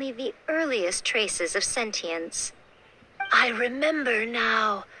possessed only the earliest traces of sentience. I remember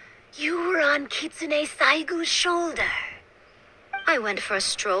now. You were on Kitsune Saigu's shoulder. I went for a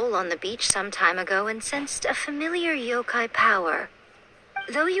stroll on the beach some time ago and sensed a familiar yokai power.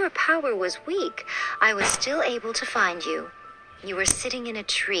 Though your power was weak, I was still able to find you. You were sitting in a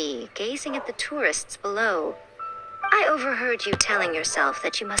tree, gazing at the tourists below. I overheard you telling yourself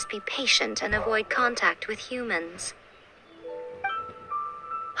that you must be patient and avoid contact with humans.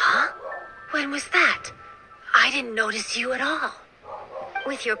 Huh? When was that? I didn't notice you at all.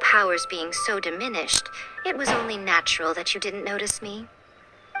 With your powers being so diminished, it was only natural that you didn't notice me.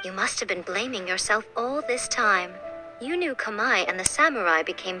 You must have been blaming yourself all this time. You knew Kamai and the samurai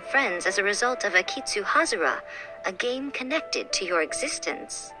became friends as a result of Akitsu Hazura, a game connected to your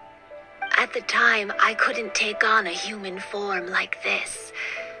existence. At the time, I couldn't take on a human form like this.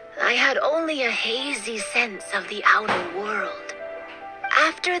 I had only a hazy sense of the outer world.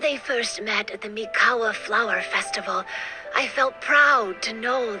 After they first met at the Mikawa Flower Festival, I felt proud to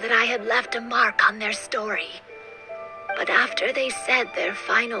know that I had left a mark on their story. But after they said their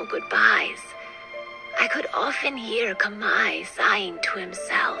final goodbyes, I could often hear Kamai sighing to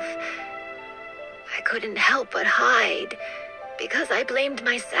himself. I couldn't help but hide, because I blamed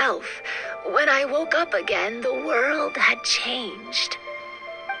myself. When I woke up again, the world had changed.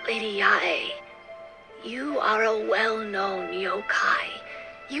 Lady Yae, you are a well-known yokai.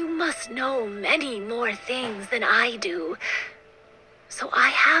 You must know many more things than I do. So I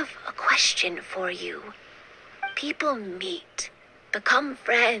have a question for you. People meet, become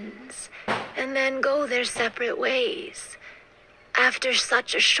friends, and then go their separate ways. After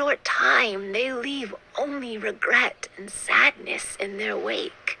such a short time, they leave only regret and sadness in their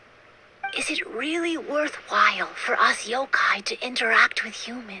wake. Is it really worthwhile for us yokai to interact with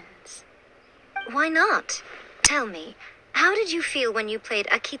humans? Why not? Tell me, how did you feel when you played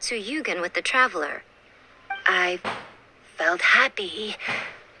Akitsu Yugen with the Traveler? I felt happy,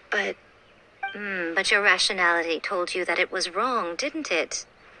 but... But your rationality told you that it was wrong, didn't it?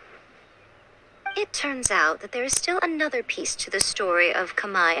 It turns out that there is still another piece to the story of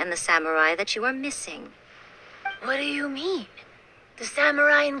Kamai and the samurai that you are missing. What do you mean? The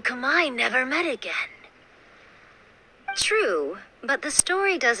samurai and Kamai never met again. True, but the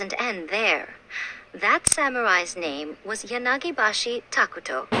story doesn't end there. That samurai's name was Yanagibashi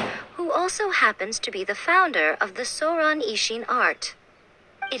Takuto, who also happens to be the founder of the Soran Ishin art.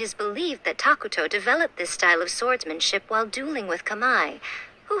 It is believed that Takuto developed this style of swordsmanship while dueling with Kamai,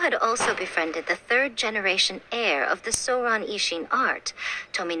 who had also befriended the third-generation heir of the Soran Ishin art,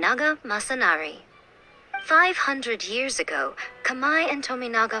 Tominaga Masanari. 500 years ago, Kamai and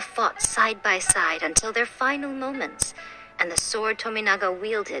Tominaga fought side by side until their final moments, and the sword Tominaga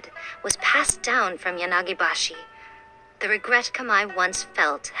wielded was passed down from Yanagibashi. The regret Kamai once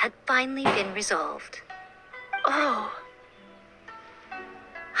felt had finally been resolved. Oh,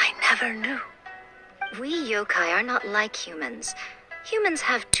 I never knew. We yokai are not like humans. Humans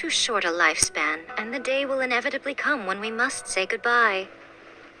have too short a lifespan, and the day will inevitably come when we must say goodbye.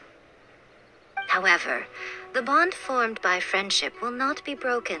 However, the bond formed by friendship will not be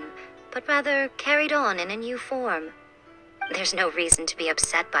broken, but rather carried on in a new form. There's no reason to be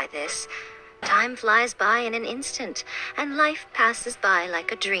upset by this. Time flies by in an instant, and life passes by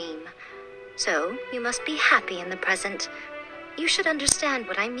like a dream. So, you must be happy in the present. You should understand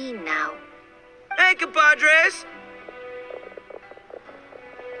what I mean now. Hey, compadres!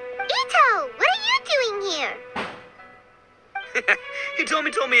 Ito, what are you doing here? He told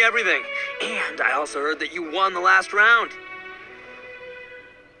me everything. And I also heard that you won the last round.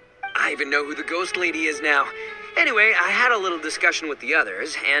 I even know who the ghost lady is now. Anyway, I had a little discussion with the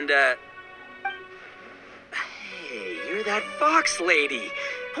others, and, Hey, you're that fox lady.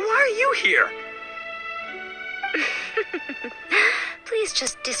 Why are you here? Please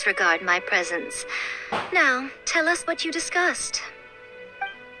just disregard my presence. Now, tell us what you discussed.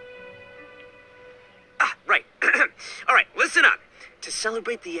 Right. All right, listen up. To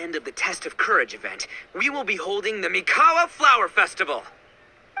celebrate the end of the Test of Courage event, we will be holding the Mikawa Flower Festival.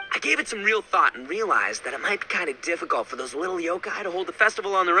 I gave it some real thought and realized that it might be kind of difficult for those little yokai to hold the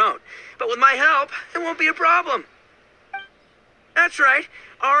festival on their own. But with my help, it won't be a problem. That's right.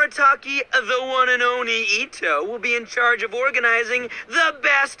 Arataki, the one and only Ito, will be in charge of organizing the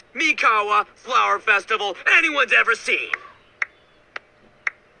best Mikawa Flower Festival anyone's ever seen.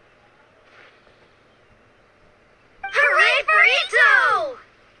 Hooray for Ito!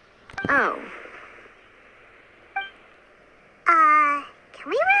 Oh. Can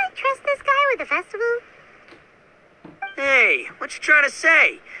we really trust this guy with the festival? Hey, what you trying to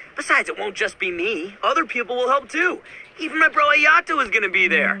say? Besides, it won't just be me. Other people will help too. Even my bro Ayato is gonna be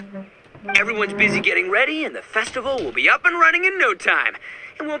there. Everyone's busy getting ready, and the festival will be up and running in no time.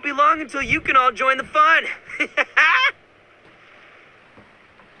 It won't be long until you can all join the fun.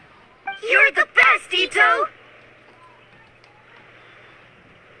 You're the best, Ito!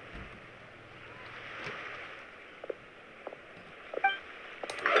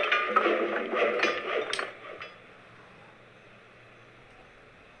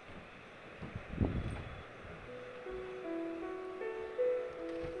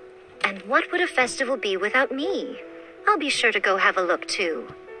 And what would a festival be without me? I'll be sure to go have a look,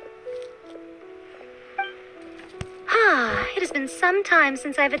 too. It has been some time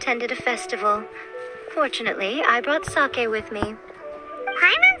since I've attended a festival. Fortunately, I brought sake with me.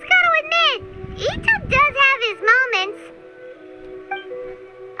 Paimon's gotta admit, Ito does have his moments.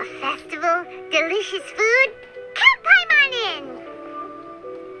 A festival, delicious food, count Paimon in!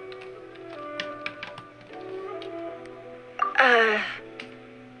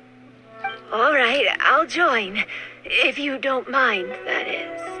 All right, I'll join. If you don't mind, that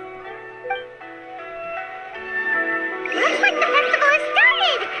is. Looks like the festival has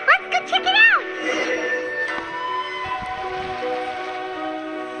started! Let's go check it out!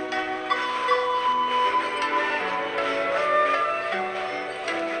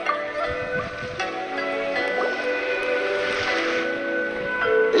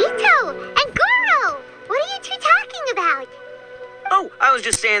 Ito and Goro! What are you two talking about? Oh, I was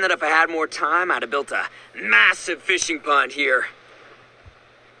just saying that if I had more time, I'd have built a massive fishing pond here.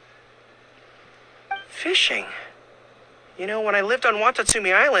 Fishing? You know, when I lived on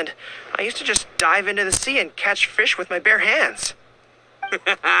Watatsumi Island, I used to just dive into the sea and catch fish with my bare hands.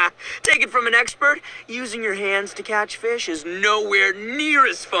 Take it from an expert, using your hands to catch fish is nowhere near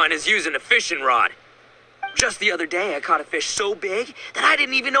as fun as using a fishing rod. Just the other day, I caught a fish so big that I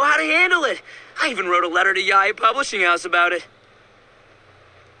didn't even know how to handle it. I even wrote a letter to Yae Publishing House about it.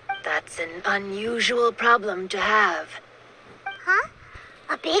 That's an unusual problem to have. Huh?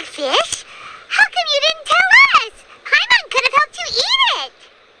 A big fish? How come you didn't tell us? Paimon could have helped you eat it!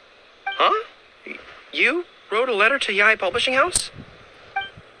 Huh? You wrote a letter to Yae Publishing House?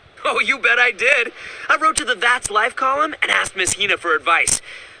 Oh, you bet I did. I wrote to the That's Life column and asked Miss Hina for advice.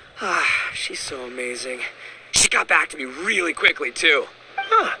 She's so amazing. She got back to me really quickly, too.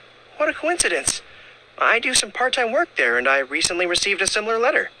 Huh. What a coincidence. I do some part-time work there, and I recently received a similar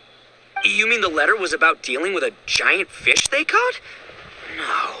letter. You mean the letter was about dealing with a giant fish they caught?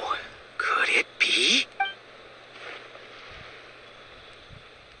 No. Could it be?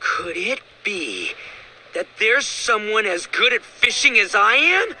 Could it be that there's someone as good at fishing as I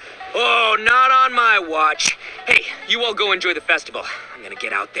am? Oh, not on my watch. Hey, you all go enjoy the festival. I'm gonna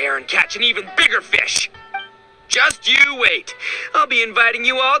get out there and catch an even bigger fish. Just you wait. I'll be inviting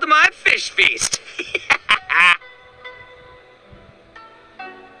you all to my fish feast.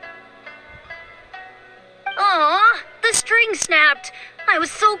 Aw, the string snapped. I was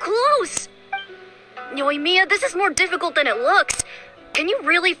so close. Yoimiya, this is more difficult than it looks. Can you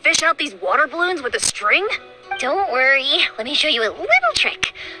really fish out these water balloons with a string? Don't worry. Let me show you a little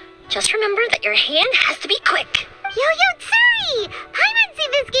trick. Just remember that your hand has to be quick. Yo-Yo Tsuri! Paimon's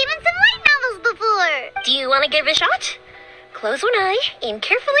seen this game in some light novels before! Do you want to give it a shot? Close one eye, aim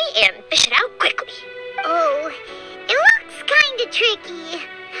carefully, and fish it out quickly. Oh, it looks kinda tricky.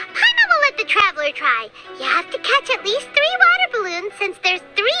 Paimon will let the traveler try. You have to catch at least 3 water balloons since there's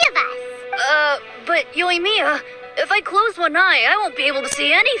 3 of us. But Yoimiya, if I close one eye, I won't be able to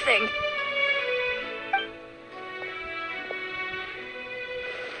see anything.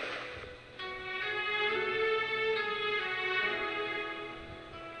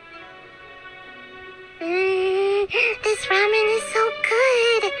 This ramen is so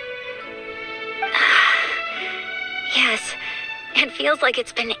good. Yes, it feels like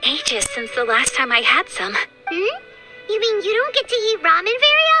it's been ages since the last time I had some. You mean you don't get to eat ramen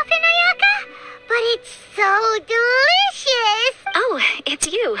very often, Ayaka? But it's so delicious! Oh, it's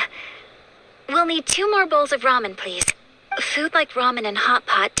you. We'll need 2 more bowls of ramen, please. Food like ramen and hot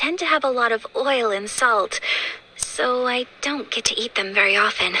pot tend to have a lot of oil and salt, so I don't get to eat them very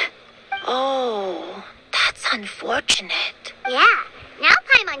often. Oh, that's unfortunate. Yeah, now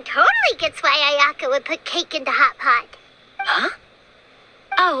Paimon totally gets why Ayaka would put cake into hot pot. Huh?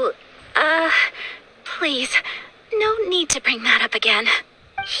 Oh, please, no need to bring that up again.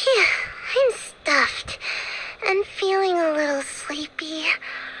 Phew, I'm stuffed and feeling a little sleepy.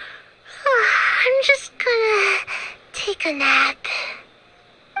 I'm just gonna take a nap.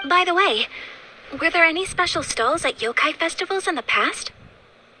 By the way, were there any special stalls at yokai festivals in the past?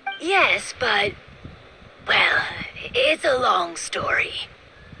 Yes, but, well, it's a long story.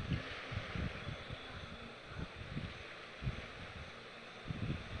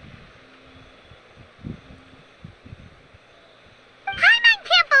 Paimon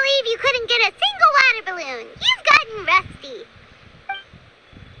can't believe you couldn't get a single water balloon. You've gotten rusty.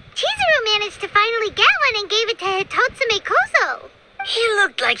 Chizuru managed to finally get one and gave it to Hitotsume Kozo. He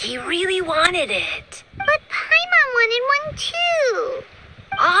looked like he really wanted it. But Paimon wanted one too.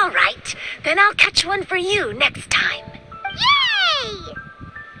 All right. Then I'll catch one for you next time. Yay!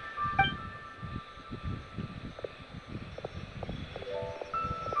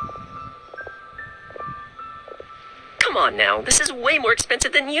 Come on now, this is way more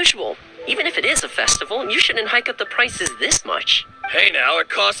expensive than usual. Even if it is a festival, you shouldn't hike up the prices this much. Hey now, it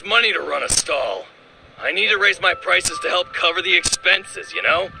costs money to run a stall. I need to raise my prices to help cover the expenses, you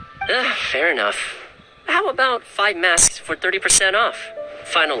know? Fair enough. How about 5 masks for 30% off?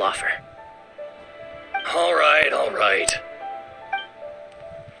 Final offer. All right.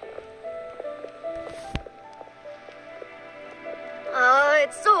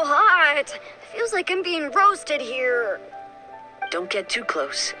 It's so hot. It feels like I'm being roasted here. Don't get too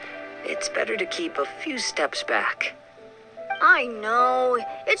close. It's better to keep a few steps back. I know.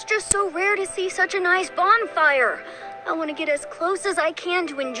 It's just so rare to see such a nice bonfire. I want to get as close as I can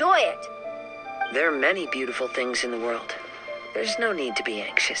to enjoy it. There are many beautiful things in the world. There's no need to be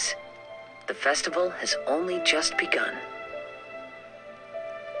anxious. The festival has only just begun.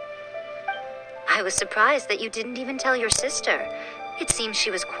 I was surprised that you didn't even tell your sister. It seems she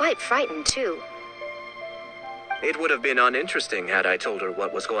was quite frightened, too. It would have been uninteresting had I told her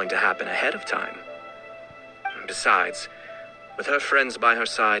what was going to happen ahead of time. Besides, with her friends by her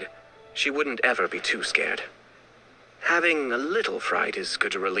side, she wouldn't ever be too scared. Having a little fright is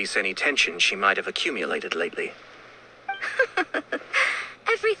good to release any tension she might have accumulated lately.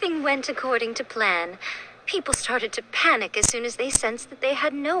 Everything went according to plan. People started to panic as soon as they sensed that they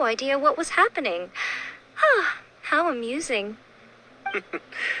had no idea what was happening. How amusing.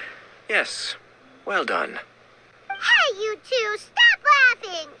 Yes, well done. Hey, you two, stop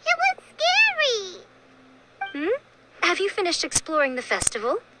laughing! It was scary! Have you finished exploring the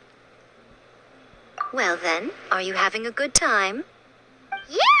festival? Well then, are you having a good time?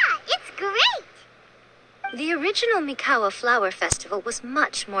 Yeah, it's great! The original Mikawa Flower Festival was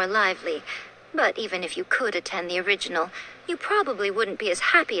much more lively, but even if you could attend the original, you probably wouldn't be as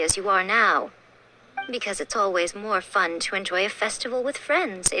happy as you are now. Because it's always more fun to enjoy a festival with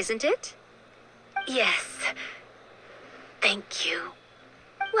friends, isn't it? Yes. Thank you.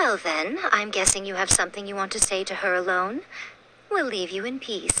 Well then, I'm guessing you have something you want to say to her alone. We'll leave you in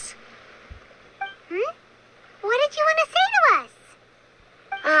peace. What did you want to say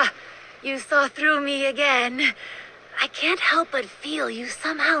to us? You saw through me again. I can't help but feel you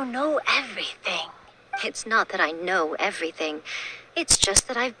somehow know everything. It's not that I know everything. It's just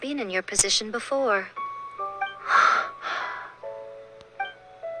that I've been in your position before.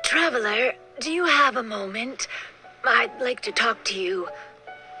 Traveler, do you have a moment? I'd like to talk to you.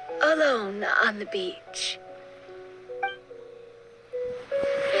 Alone on the beach.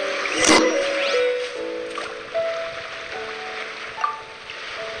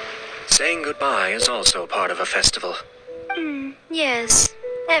 Saying goodbye is also part of a festival. Yes.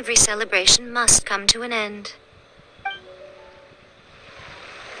 Every celebration must come to an end.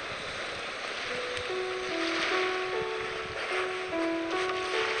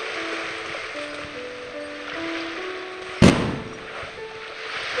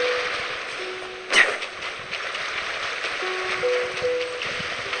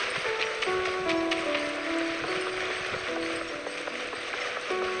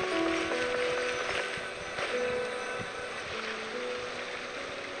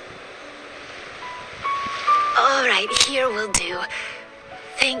 All right, here will do.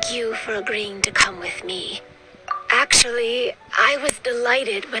 Thank you for agreeing to come with me. Actually, I was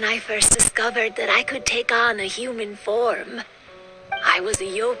delighted when I first discovered that I could take on a human form. I was a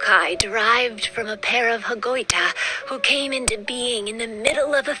yokai derived from a pair of Hagoita who came into being in the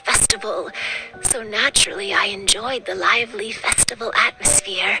middle of a festival, so naturally I enjoyed the lively festival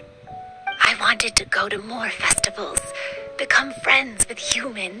atmosphere. I wanted to go to more festivals, become friends with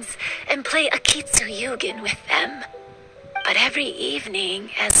humans, and play Akitsu Yugen with them. But every evening,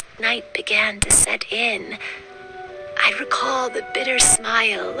 as night began to set in, I recall the bitter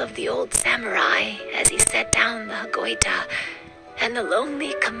smile of the old samurai as he set down the Hagoita, and the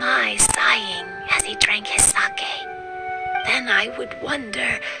lonely Kamai sighing as he drank his sake. Then I would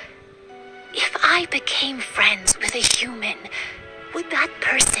wonder, if I became friends with a human, would that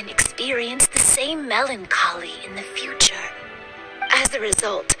person experience the same melancholy in the future? As a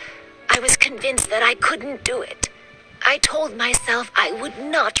result, I was convinced that I couldn't do it. I told myself I would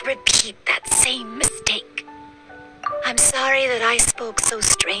not repeat that same mistake. I'm sorry that I spoke so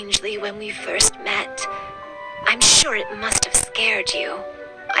strangely when we first met. I'm sure it must have scared you.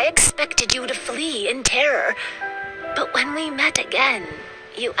 I expected you to flee in terror. But when we met again,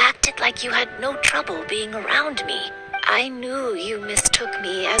 you acted like you had no trouble being around me. I knew you mistook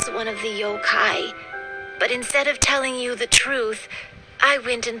me as one of the yokai. But instead of telling you the truth, I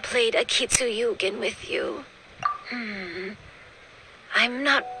went and played a Kitsuyugen with you. I'm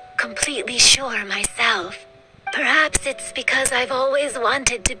not completely sure myself. Perhaps it's because I've always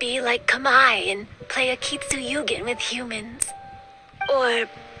wanted to be like Kamai and play a Kitsuyugen with humans. Or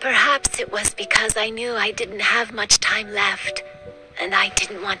perhaps it was because I knew I didn't have much time left, and I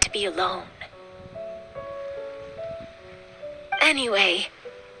didn't want to be alone. Anyway,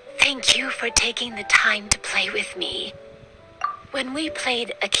 thank you for taking the time to play with me. When we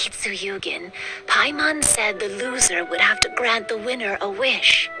played a Kitsuyugen, Paimon said the loser would have to grant the winner a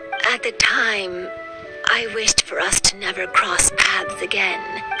wish. At the time, I wished for us to never cross paths again.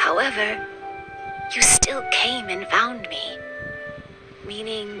 However, you still came and found me.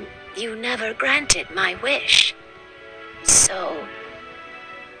 Meaning, you never granted my wish. So,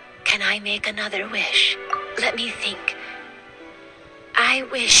 can I make another wish? Let me think. I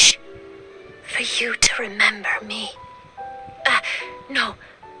wish for you to remember me. No.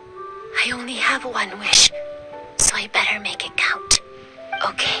 I only have one wish, so I better make it count.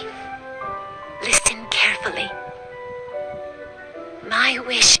 Okay. Listen carefully. My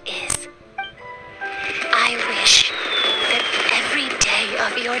wish is, I wish that every day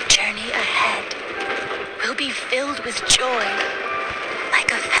of your journey ahead will be filled with joy,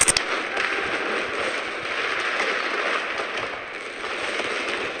 like a festival.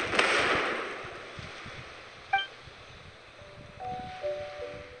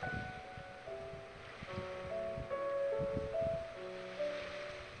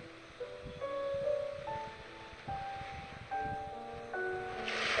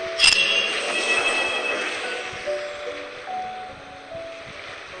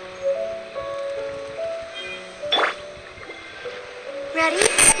 Ready,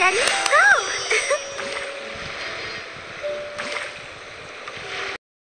 steady,